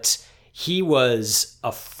 but he was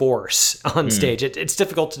a force on stage. It's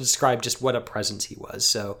difficult to describe just what a presence he was.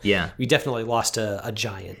 So yeah, we definitely lost a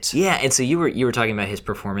giant. Yeah, and so you were talking about his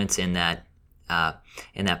performance in that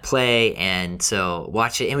play, and so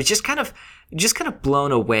watch it. It was just kind of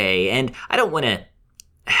blown away. And I don't want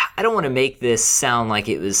to make this sound like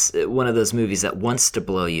it was one of those movies that wants to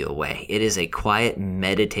blow you away. It is a quiet,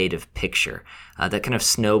 meditative picture that kind of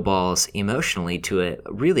snowballs emotionally to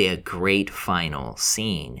a great final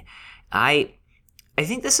scene. I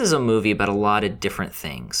think this is a movie about a lot of different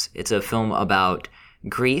things. It's a film about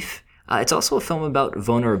grief. It's also a film about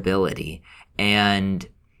vulnerability and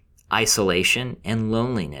isolation and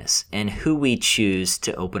loneliness and who we choose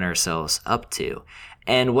to open ourselves up to.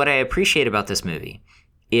 And what I appreciate about this movie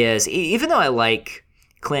is, even though I like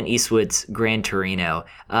Clint Eastwood's Gran Torino,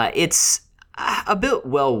 it's a bit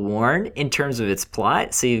well-worn in terms of its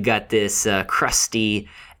plot. So you've got this crusty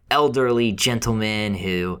elderly gentleman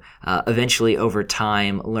who eventually over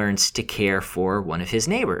time learns to care for one of his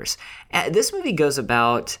neighbors. This movie goes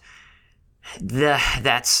about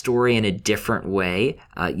that story in a different way.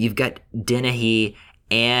 You've got Dennehy,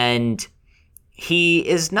 and he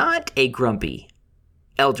is not a grumpy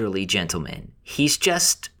elderly gentleman. He's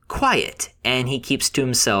just quiet, and he keeps to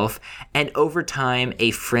himself, and over time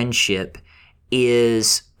a friendship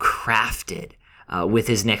is crafted with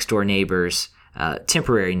his next door neighbors,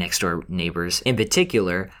 temporary next door neighbors, in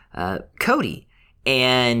particular, Cody.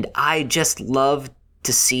 And I just love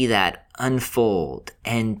to see that unfold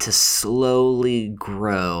and to slowly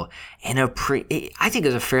grow in I think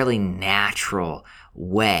it's a fairly natural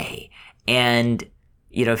way. And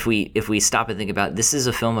if we stop and think about it, this is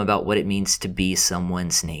a film about what it means to be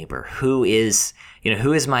someone's neighbor. Who is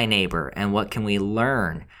my neighbor, and what can we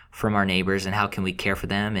learn from our neighbors, and how can we care for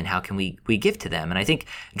them, and how can we give to them? And I think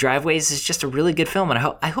Driveways is just a really good film, and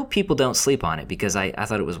I hope people don't sleep on it, because I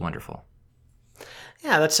thought it was wonderful.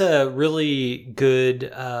 Yeah, that's a really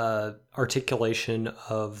good articulation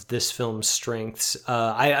of this film's strengths.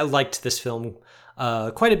 I liked this film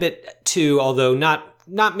quite a bit too, although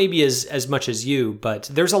not maybe as much as you, but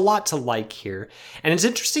there's a lot to like here. And it's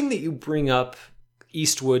interesting that you bring up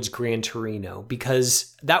Eastwood's Gran Torino,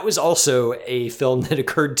 because that was also a film that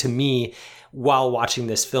occurred to me while watching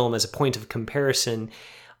this film as a point of comparison.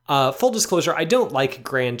 Full disclosure, I don't like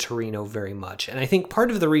Gran Torino very much. And I think part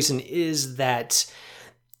of the reason is that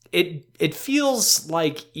it feels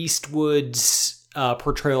like Eastwood's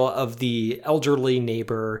portrayal of the elderly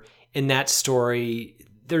neighbor in that story,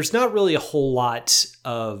 there's not really a whole lot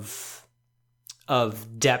of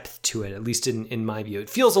depth to it, at least in my view. It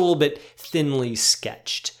feels a little bit thinly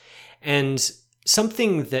sketched. And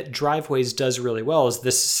something that Driveways does really well is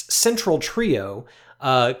this central trio,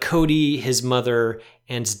 Cody, his mother,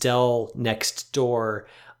 and Dell next door.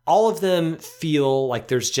 All of them feel like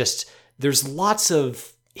there's lots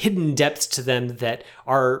of hidden depths to them that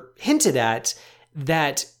are hinted at,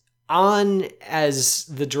 that as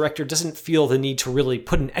the director doesn't feel the need to really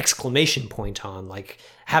put an exclamation point on, like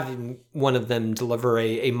having one of them deliver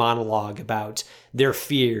a monologue about their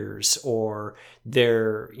fears or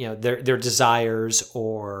their desires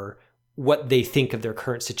or what they think of their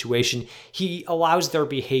current situation. He allows their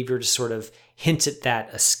behavior to sort of hint at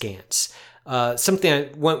that askance.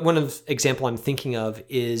 One example I'm thinking of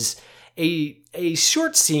is a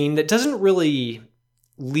short scene that doesn't really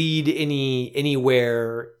lead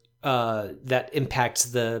anywhere that impacts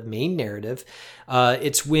the main narrative.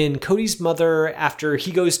 It's when Cody's mother, after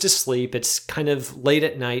he goes to sleep, it's kind of late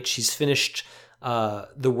at night, she's finished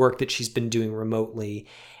the work that she's been doing remotely,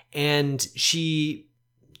 and she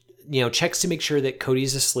checks to make sure that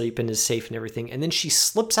Cody's asleep and is safe and everything, and then she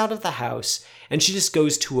slips out of the house and she just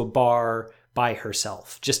goes to a bar by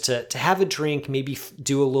herself, just to have a drink, maybe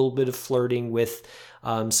do a little bit of flirting with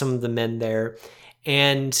some of the men there.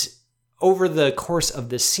 And over the course of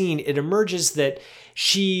this scene, it emerges that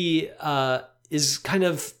she is kind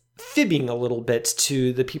of fibbing a little bit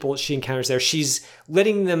to the people she encounters there. She's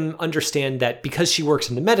letting them understand that because she works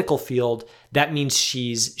in the medical field, that means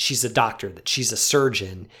she's a doctor, that she's a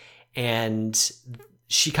surgeon. And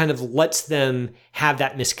she kind of lets them have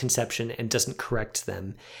that misconception and doesn't correct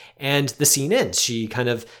them. And the scene ends. She kind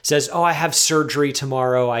of says, "Oh, I have surgery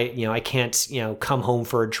tomorrow. I can't, come home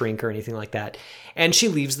for a drink or anything like that." And she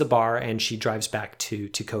leaves the bar and she drives back to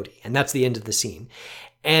Cody. And that's the end of the scene.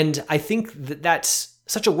 And I think that's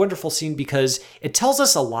such a wonderful scene because it tells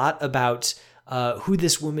us a lot about who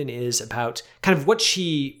this woman is, about kind of what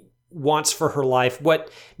she wants for her life, what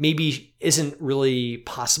maybe isn't really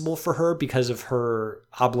possible for her because of her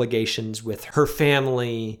obligations with her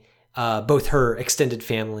family, both her extended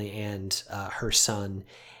family and her son,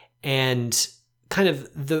 and kind of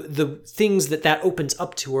the things that opens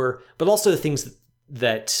up to her, but also the things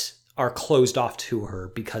that are closed off to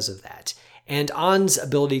her because of that. And Ann's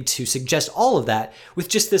ability to suggest all of that with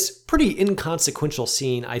just this pretty inconsequential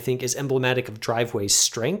scene, I think, is emblematic of Driveway's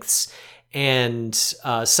strengths and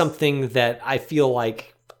something that I feel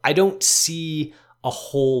like I don't see a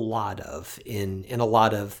whole lot of in a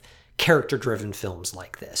lot of character-driven films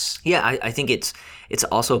like this. Yeah, I think it's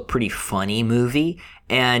also a pretty funny movie,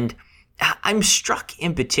 and I'm struck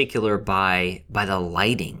in particular by the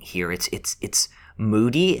lighting here. It's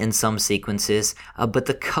moody in some sequences, but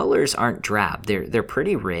the colors aren't drab. They're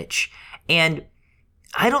pretty rich, and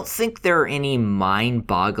I don't think there are any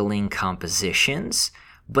mind-boggling compositions,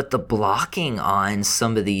 but the blocking on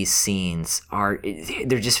some of these scenes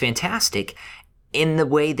they're just fantastic in the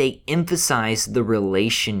way they emphasize the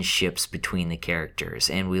relationships between the characters.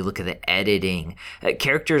 And we look at the editing.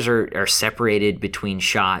 Characters are separated between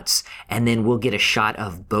shots, and then we'll get a shot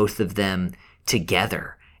of both of them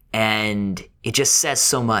together. And it just says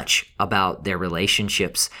so much about their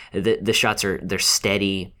relationships. The shots they're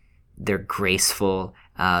steady, they're graceful,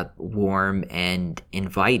 warm, and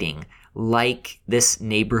inviting, like this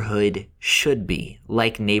neighborhood should be,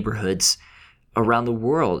 like neighborhoods around the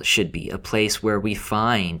world should be, a place where we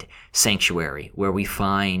find sanctuary, where we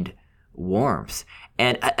find warmth.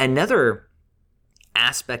 And another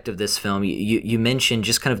aspect of this film, you mentioned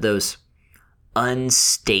just kind of those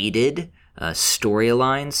unstated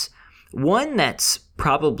storylines. One that's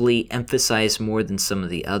probably emphasized more than some of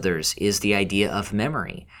the others is the idea of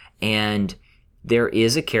memory. And there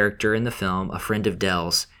is a character in the film, a friend of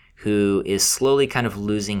Dell's, who is slowly kind of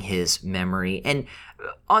losing his memory. And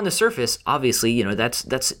on the surface, obviously,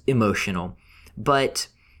 that's emotional. But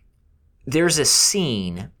there's a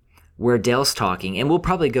scene where Dell's talking, and we'll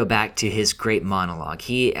probably go back to his great monologue.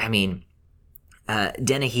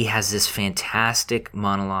 Dennehy has this fantastic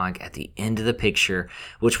monologue at the end of the picture,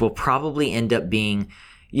 which will probably end up being,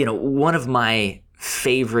 one of my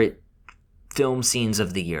favorite film scenes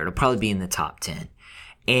of the year. It'll probably be in the top 10.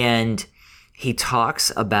 And he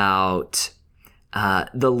talks about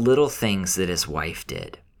the little things that his wife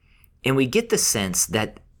did. And we get the sense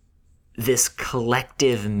that this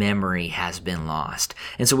collective memory has been lost.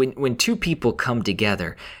 And so when two people come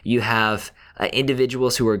together, you have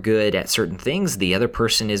individuals who are good at certain things, the other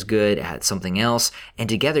person is good at something else, and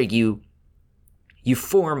together you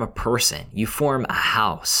form a person, you form a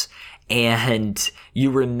house, and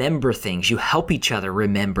you remember things. You help each other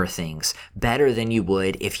remember things better than you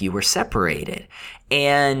would if you were separated.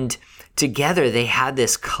 And together they had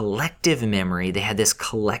this collective memory, they had this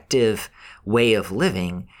collective way of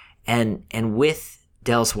living, and with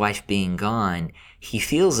Dell's wife being gone, he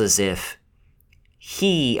feels as if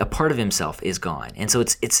a part of himself is gone. And so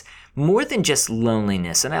it's more than just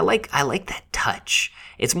loneliness. And I like that touch.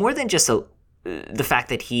 It's more than just the fact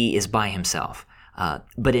that he is by himself.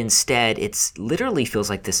 But instead, it's literally feels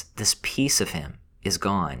like this piece of him is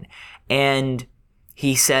gone. And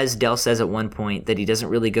Dell says at one point that he doesn't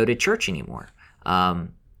really go to church anymore.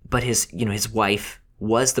 But his wife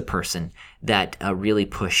was the person that really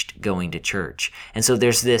pushed going to church. And so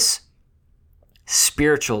there's this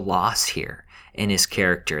spiritual loss here in his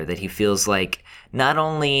character, that he feels like not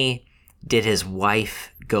only did his wife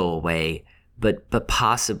go away, but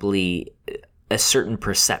possibly a certain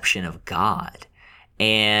perception of God.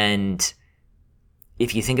 And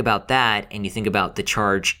if you think about that, and you think about the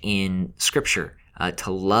charge in Scripture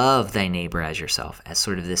to love thy neighbor as yourself, as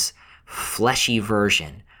sort of this fleshy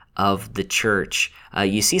version of the church,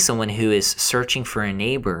 you see someone who is searching for a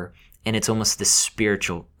neighbor, and it's almost this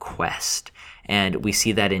spiritual quest. And we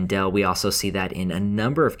see that in Dell. We also see that in a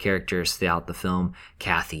number of characters throughout the film,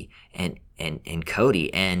 Kathy and and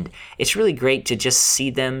Cody. And it's really great to just see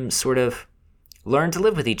them sort of learn to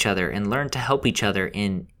live with each other and learn to help each other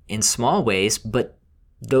in small ways, but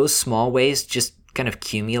those small ways just kind of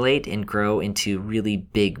accumulate and grow into really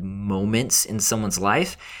big moments in someone's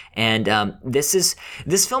life. And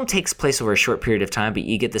this film takes place over a short period of time, but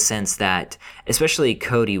you get the sense that especially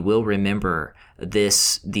Cody will remember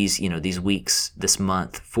these weeks, this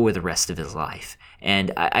month for the rest of his life.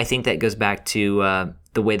 And I think that goes back to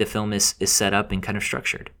the way the film is set up and kind of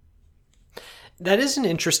structured. That is an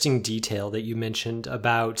interesting detail that you mentioned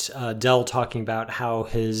about Del talking about how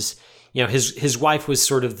his wife was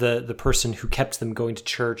sort of the person who kept them going to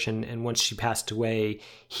church, and once she passed away,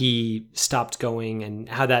 he stopped going, and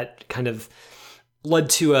how that kind of led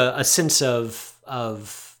to a sense of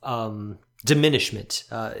diminishment,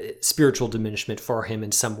 spiritual diminishment for him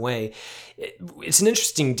in some way. It's an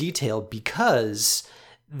interesting detail because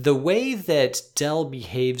the way that Del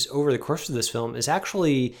behaves over the course of this film is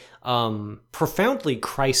actually profoundly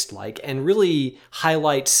Christ-like and really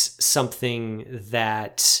highlights something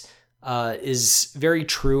that is very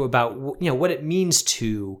true about what it means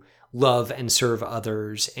to love and serve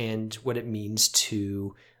others, and what it means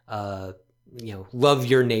to love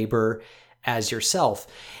your neighbor as yourself.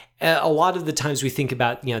 A lot of the times we think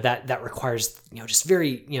about that requires just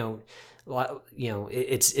very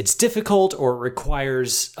it's difficult, or it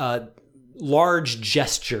requires large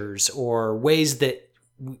gestures or ways that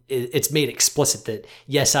it's made explicit that,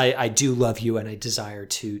 yes, I do love you and I desire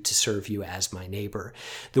to serve you as my neighbor.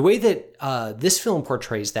 The way that this film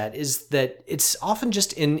portrays that is that it's often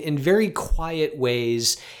just in very quiet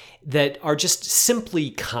ways that are just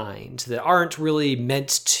simply kind, that aren't really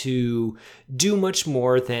meant to do much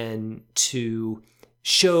more than to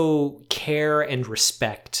show care and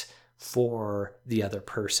respect for the other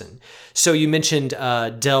person. So you mentioned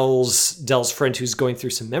Del's friend who's going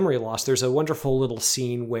through some memory loss. There's a wonderful little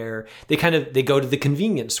scene where they go to the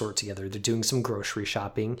convenience store together. They're doing some grocery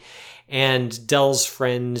shopping, and Del's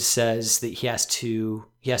friend says that he has to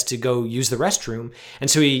go use the restroom,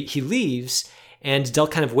 and so he leaves, and Del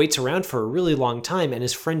kind of waits around for a really long time, and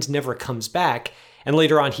his friend never comes back. And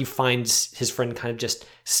later on, he finds his friend kind of just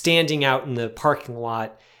standing out in the parking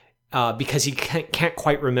lot because he can't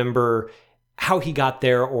quite remember how he got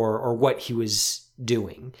there or what he was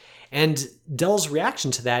doing. And Del's reaction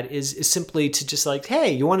to that is simply to just like,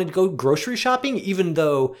 hey, you wanted to go grocery shopping? Even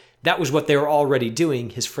though that was what they were already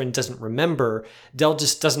doing, his friend doesn't remember. Del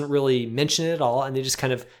just doesn't really mention it at all, and they just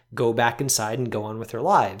kind of go back inside and go on with their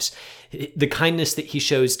lives. The kindness that he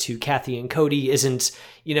shows to Kathy and Cody isn't,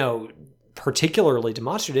 particularly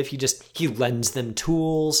demonstrative. He lends them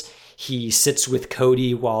tools. He sits with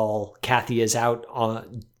Cody while Kathy is out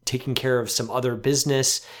taking care of some other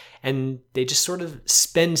business, and they just sort of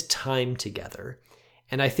spend time together.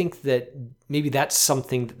 And I think that maybe that's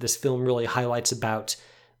something that this film really highlights about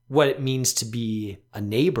what it means to be a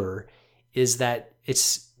neighbor, is that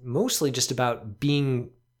it's mostly just about being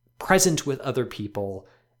present with other people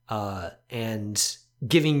and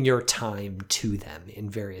giving your time to them in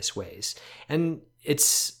various ways. And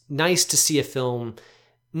it's nice to see a film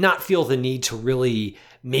not feel the need to really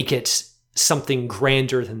make it something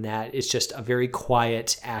grander than that. It's just a very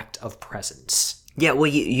quiet act of presence. Yeah, well,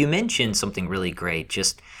 you mentioned something really great.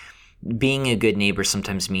 Just being a good neighbor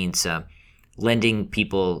sometimes means lending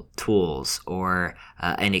people tools or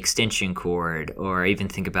an extension cord, or even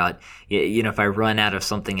think about, if I run out of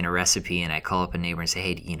something in a recipe and I call up a neighbor and say,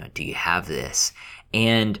 hey, do you have this?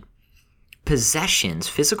 And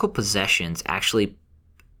physical possessions actually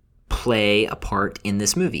play a part in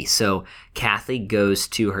this movie. So Kathy goes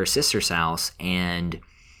to her sister's house, and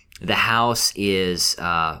the house is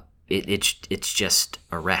it's just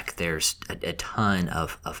a wreck. There's a ton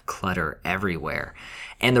of clutter everywhere.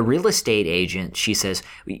 And the real estate agent, she says,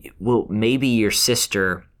 well, maybe your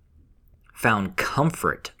sister found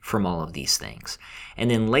comfort from all of these things. And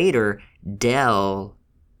then later, Del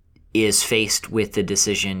is faced with the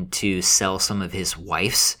decision to sell some of his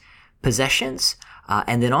wife's possessions.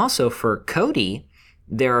 And then also for Cody,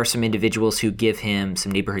 there are some individuals who give him,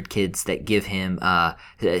 some neighborhood kids that give him,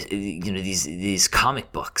 these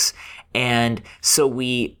comic books. And so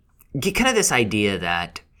we get kind of this idea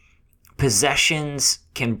that possessions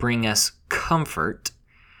can bring us comfort,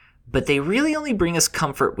 but they really only bring us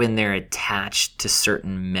comfort when they're attached to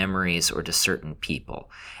certain memories or to certain people.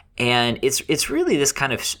 And it's really this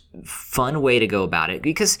kind of fun way to go about it,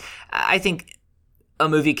 because I think a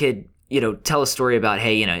movie could, tell a story about,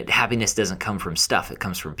 hey, happiness doesn't come from stuff, it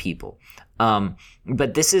comes from people.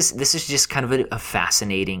 But this is just kind of a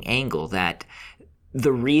fascinating angle, that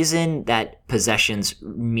the reason that possessions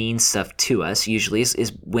mean stuff to us usually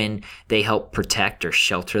is when they help protect or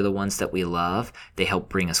shelter the ones that we love. They help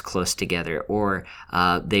bring us close together, or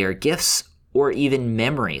they are gifts or even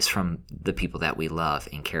memories from the people that we love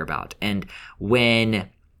and care about. And when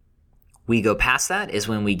we go past that is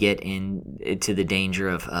when we get into the danger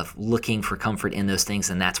of looking for comfort in those things,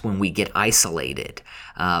 and that's when we get isolated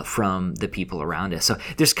from the people around us. So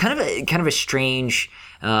there's kind of a strange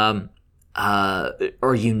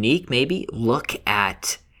or unique, maybe, look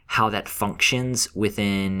at how that functions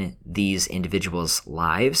within these individuals'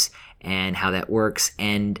 lives and how that works.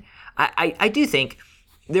 And I do think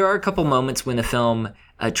there are a couple moments when the film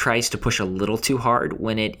tries to push a little too hard,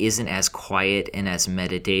 when it isn't as quiet and as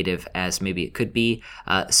meditative as maybe it could be.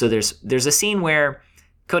 So there's a scene where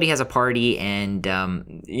Cody has a party, and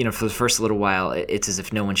for the first little while, it's as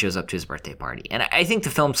if no one shows up to his birthday party. And I think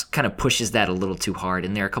the film kind of pushes that a little too hard,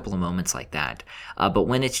 and there are a couple of moments like that. But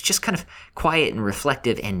when it's just kind of quiet and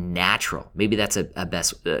reflective and natural, maybe that's a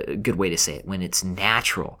good way to say it, when it's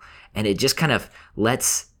natural, and it just kind of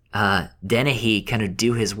lets Dennehy kind of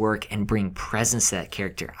do his work and bring presence to that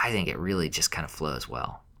character, I think it really just kind of flows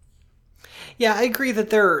well. Yeah, I agree that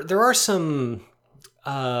there are some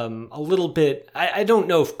a little bit, I don't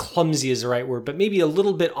know if clumsy is the right word, but maybe a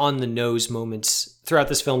little bit on the nose moments throughout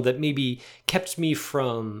this film that maybe kept me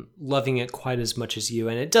from loving it quite as much as you.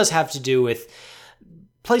 And it does have to do with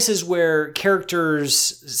places where characters,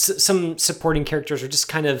 some supporting characters, are just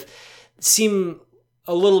kind of seem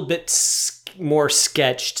a little bit more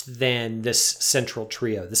sketched than this central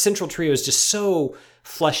trio. The central trio is just so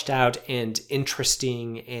fleshed out and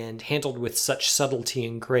interesting and handled with such subtlety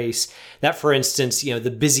and grace that, for instance,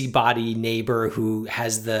 the busybody neighbor who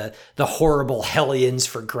has the horrible hellions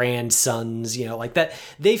for grandsons, like that,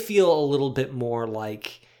 they feel a little bit more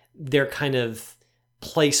like they're kind of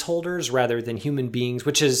placeholders rather than human beings,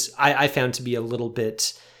 which is I found to be a little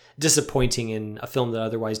bit disappointing in a film that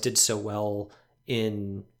otherwise did so well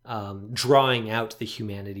in drawing out the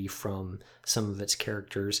humanity from some of its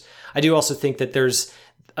characters. I do also think that there's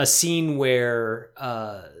a scene where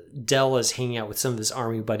Del is hanging out with some of his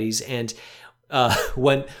army buddies, and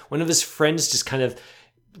when one of his friends just kind of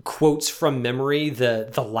quotes from memory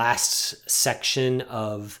the last section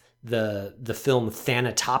of the film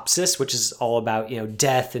Thanatopsis, which is all about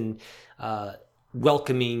death and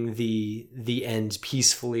welcoming the end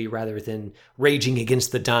peacefully rather than raging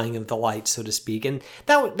against the dying of the light, so to speak. And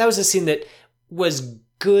that was a scene that was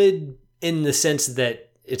good in the sense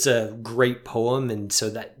that it's a great poem, and so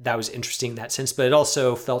that was interesting in that sense. But it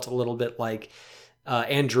also felt a little bit like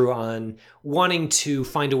Andrew on wanting to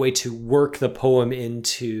find a way to work the poem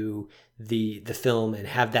into the film and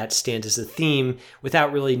have that stand as a theme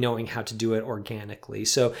without really knowing how to do it organically.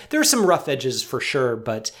 So there are some rough edges for sure,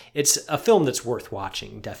 but it's a film that's worth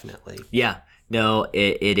watching, definitely. Yeah, no,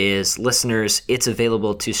 it is. Listeners, it's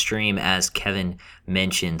available to stream, as Kevin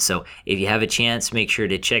mentioned. So if you have a chance, make sure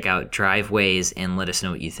to check out Driveways and let us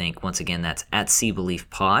know what you think. Once again, that's at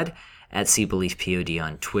SeeBeliefPod, at SeeBeliefPod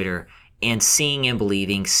on Twitter, and Seeing and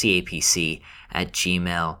Believing, CAPC, at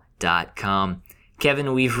gmail.com.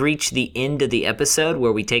 Kevin, we've reached the end of the episode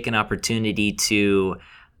where we take an opportunity to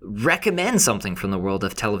recommend something from the world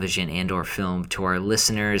of television and or film to our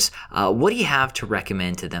listeners. What do you have to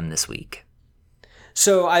recommend to them this week?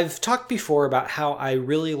 So I've talked before about how I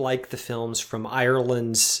really like the films from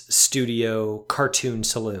Ireland's studio Cartoon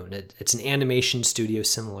Saloon. It's an animation studio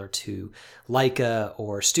similar to Laika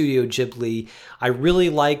or Studio Ghibli. I really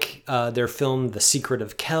like their film The Secret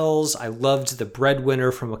of Kells. I loved The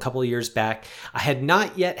Breadwinner from a couple of years back. I had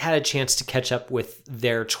not yet had a chance to catch up with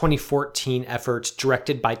their 2014 effort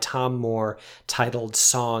directed by Tom Moore titled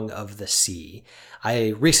Song of the Sea.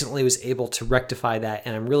 I recently was able to rectify that,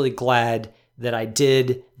 and I'm really glad that I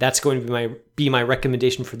did. That's going to be my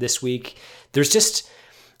recommendation for this week. There's just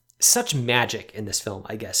such magic in this film,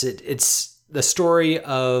 I guess. It's the story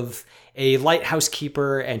of a lighthouse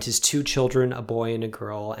keeper and his two children, a boy and a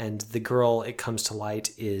girl, and the girl, it comes to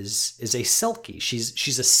light, is a Selkie.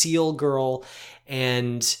 She's a seal girl,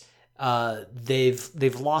 and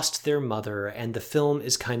they've lost their mother, and the film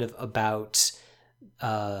is kind of about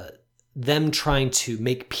them trying to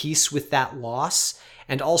make peace with that loss,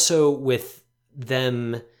 and also with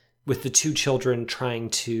the two children trying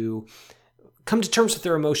to come to terms with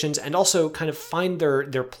their emotions and also kind of find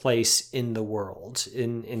their place in the world,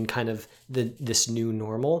 in kind of this new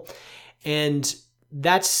normal. And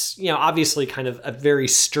that's, obviously kind of a very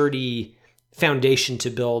sturdy foundation to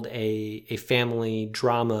build a family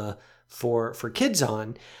drama for kids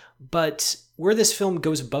on. But where this film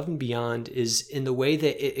goes above and beyond is in the way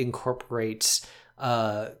that it incorporates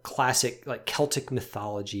classic like Celtic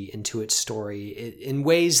mythology into its story in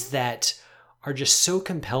ways that are just so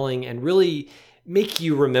compelling and really make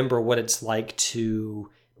you remember what it's like to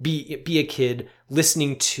be a kid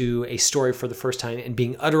listening to a story for the first time and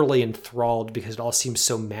being utterly enthralled because it all seems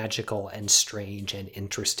so magical and strange and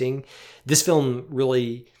interesting. This film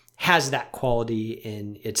really has that quality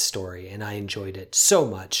in its story, and I enjoyed it so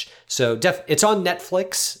much. So it's on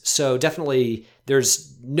Netflix, so definitely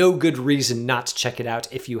there's no good reason not to check it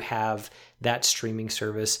out if you have that streaming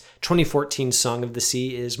service. 2014 Song of the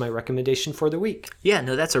Sea is my recommendation for the week. Yeah,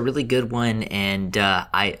 no, that's a really good one, and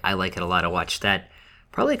I like it a lot. I watched that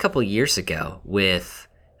probably a couple years ago with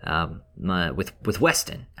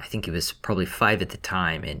Weston. I think he was probably 5 at the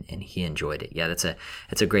time, and he enjoyed it. Yeah, that's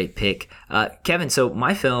a great pick. Kevin, so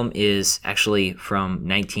my film is actually from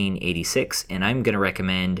 1986, and I'm going to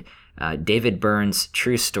recommend David Byrne's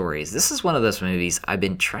True Stories. This is one of those movies I've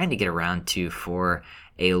been trying to get around to for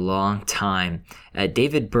a long time.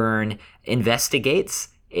 David Byrne investigates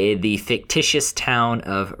the fictitious town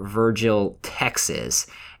of Virgil, Texas,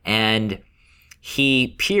 and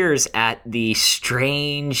he peers at the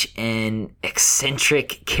strange and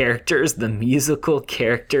eccentric characters, the musical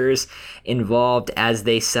characters involved as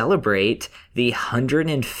they celebrate the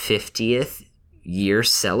 150th year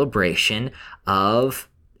celebration of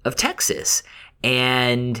Texas.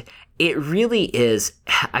 And it really is,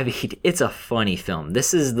 I mean, it's a funny film.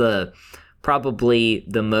 This is probably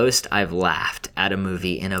the most I've laughed at a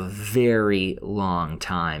movie in a very long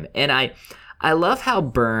time. And I love how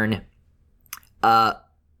Byrne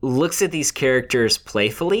looks at these characters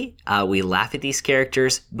playfully. We laugh at these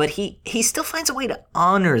characters, but he still finds a way to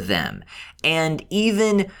honor them and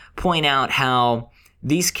even point out how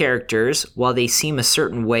these characters, while they seem a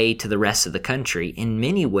certain way to the rest of the country, in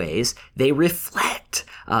many ways, they reflect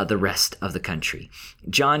the rest of the country.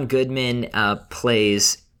 John Goodman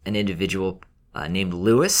plays an individual named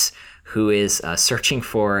Lewis who is searching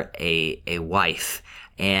for a wife.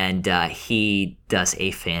 And he does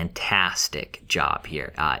a fantastic job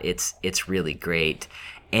here. It's really great.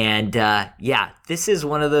 And this is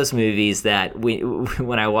one of those movies that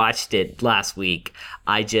when I watched it last week,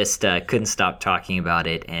 I just couldn't stop talking about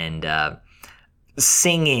it and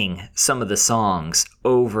singing some of the songs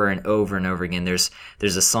over and over and over again. There's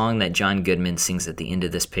a song that John Goodman sings at the end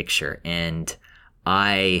of this picture, and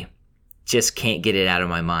I just can't get it out of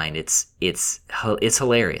my mind. It's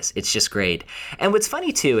hilarious. It's just great. And what's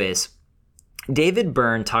funny too is David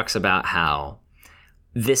Byrne talks about how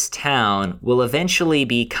this town will eventually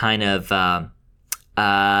be kind of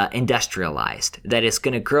industrialized, that it's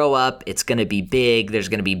going to grow up, it's going to be big, there's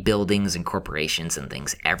going to be buildings and corporations and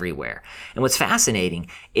things everywhere. And what's fascinating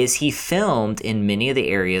is he filmed in many of the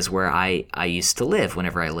areas where I used to live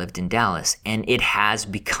whenever I lived in Dallas, and it has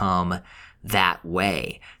become that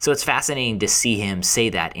way. So it's fascinating to see him say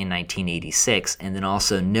that in 1986 and then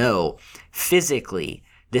also know physically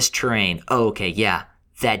this terrain,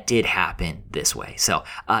 that did happen this way. So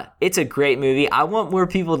it's a great movie. I want more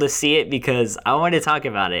people to see it because I want to talk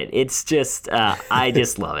about it. It's just, I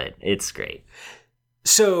just love it. It's great.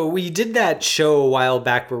 So we did that show a while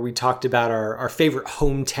back where we talked about our favorite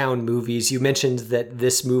hometown movies. You mentioned that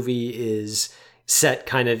this movie is set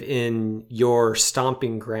kind of in your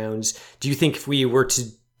stomping grounds. Do you think if we were to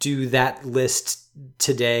do that list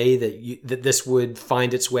today that this would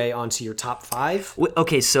find its way onto your top 5?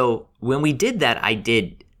 Okay, so when we did that, I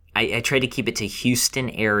tried to keep it to Houston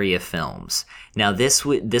area films. Now this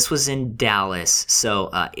was in Dallas, so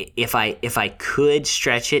if I could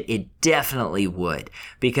stretch it, it definitely would,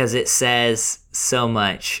 because it says so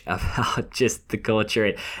much about just the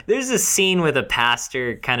culture. There's a scene with a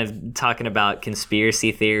pastor kind of talking about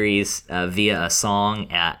conspiracy theories via a song.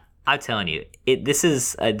 I'm telling you, this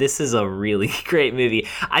is a really great movie.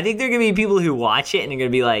 I think there are gonna be people who watch it and are gonna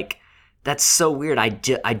be like, "That's so weird. I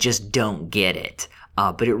just don't get it."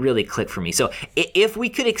 But it really clicked for me. So if we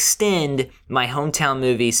could extend my hometown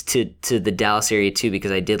movies to the Dallas area too,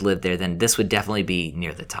 because I did live there, then this would definitely be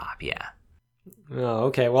near the top. Yeah. Oh,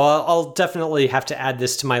 okay. Well, I'll definitely have to add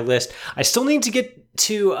this to my list. I still need to get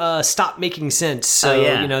to Stop Making Sense.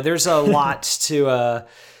 So, there's a lot to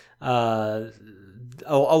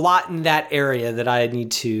a lot in that area that I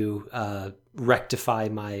need to rectify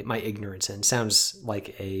my ignorance in. Sounds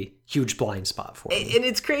like a huge blind spot for me. And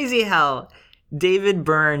it's crazy how David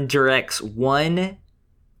Byrne directs one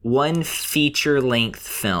feature-length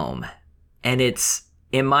film, and it's,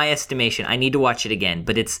 in my estimation, I need to watch it again,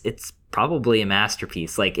 but it's probably a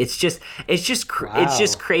masterpiece. Like it's just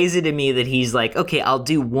crazy to me that he's like, okay, I'll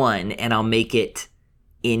do one and I'll make it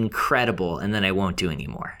incredible, and then I won't do any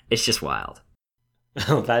more. It's just wild.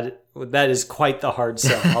 Oh, that is quite the hard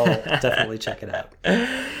sell. I'll definitely check it out.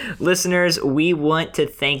 Listeners, we want to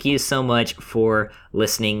thank you so much for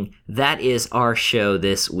listening. That is our show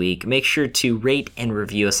this week. Make sure to rate and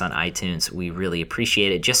review us on iTunes. We really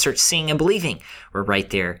appreciate it. Just search Seeing and Believing. We're right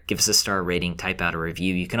there. Give us a star rating, type out a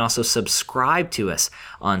review. You can also subscribe to us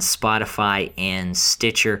on Spotify and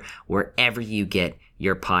Stitcher, wherever you get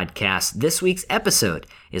your podcast. This week's episode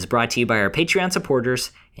is brought to you by our Patreon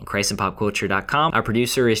supporters and ChristandPopCulture.com. Our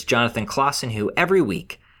producer is Jonathan Clausen, who every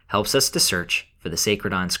week helps us to search for the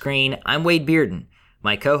sacred on screen. I'm Wade Bearden.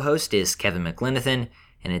 My co-host is Kevin McLenithan.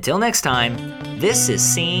 And until next time, this is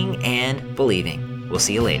Seeing and Believing. We'll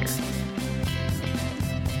see you later.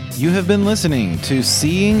 You have been listening to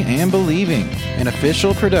Seeing and Believing, an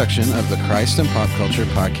official production of the Christ and Pop Culture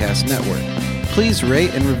Podcast Network. Please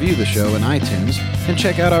rate and review the show in iTunes and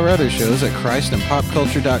check out our other shows at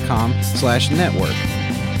christandpopculture.com/network.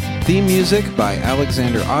 Theme music by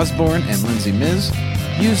Alexander Osborne and Lindsay Miz,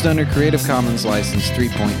 used under Creative Commons License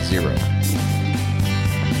 3.0.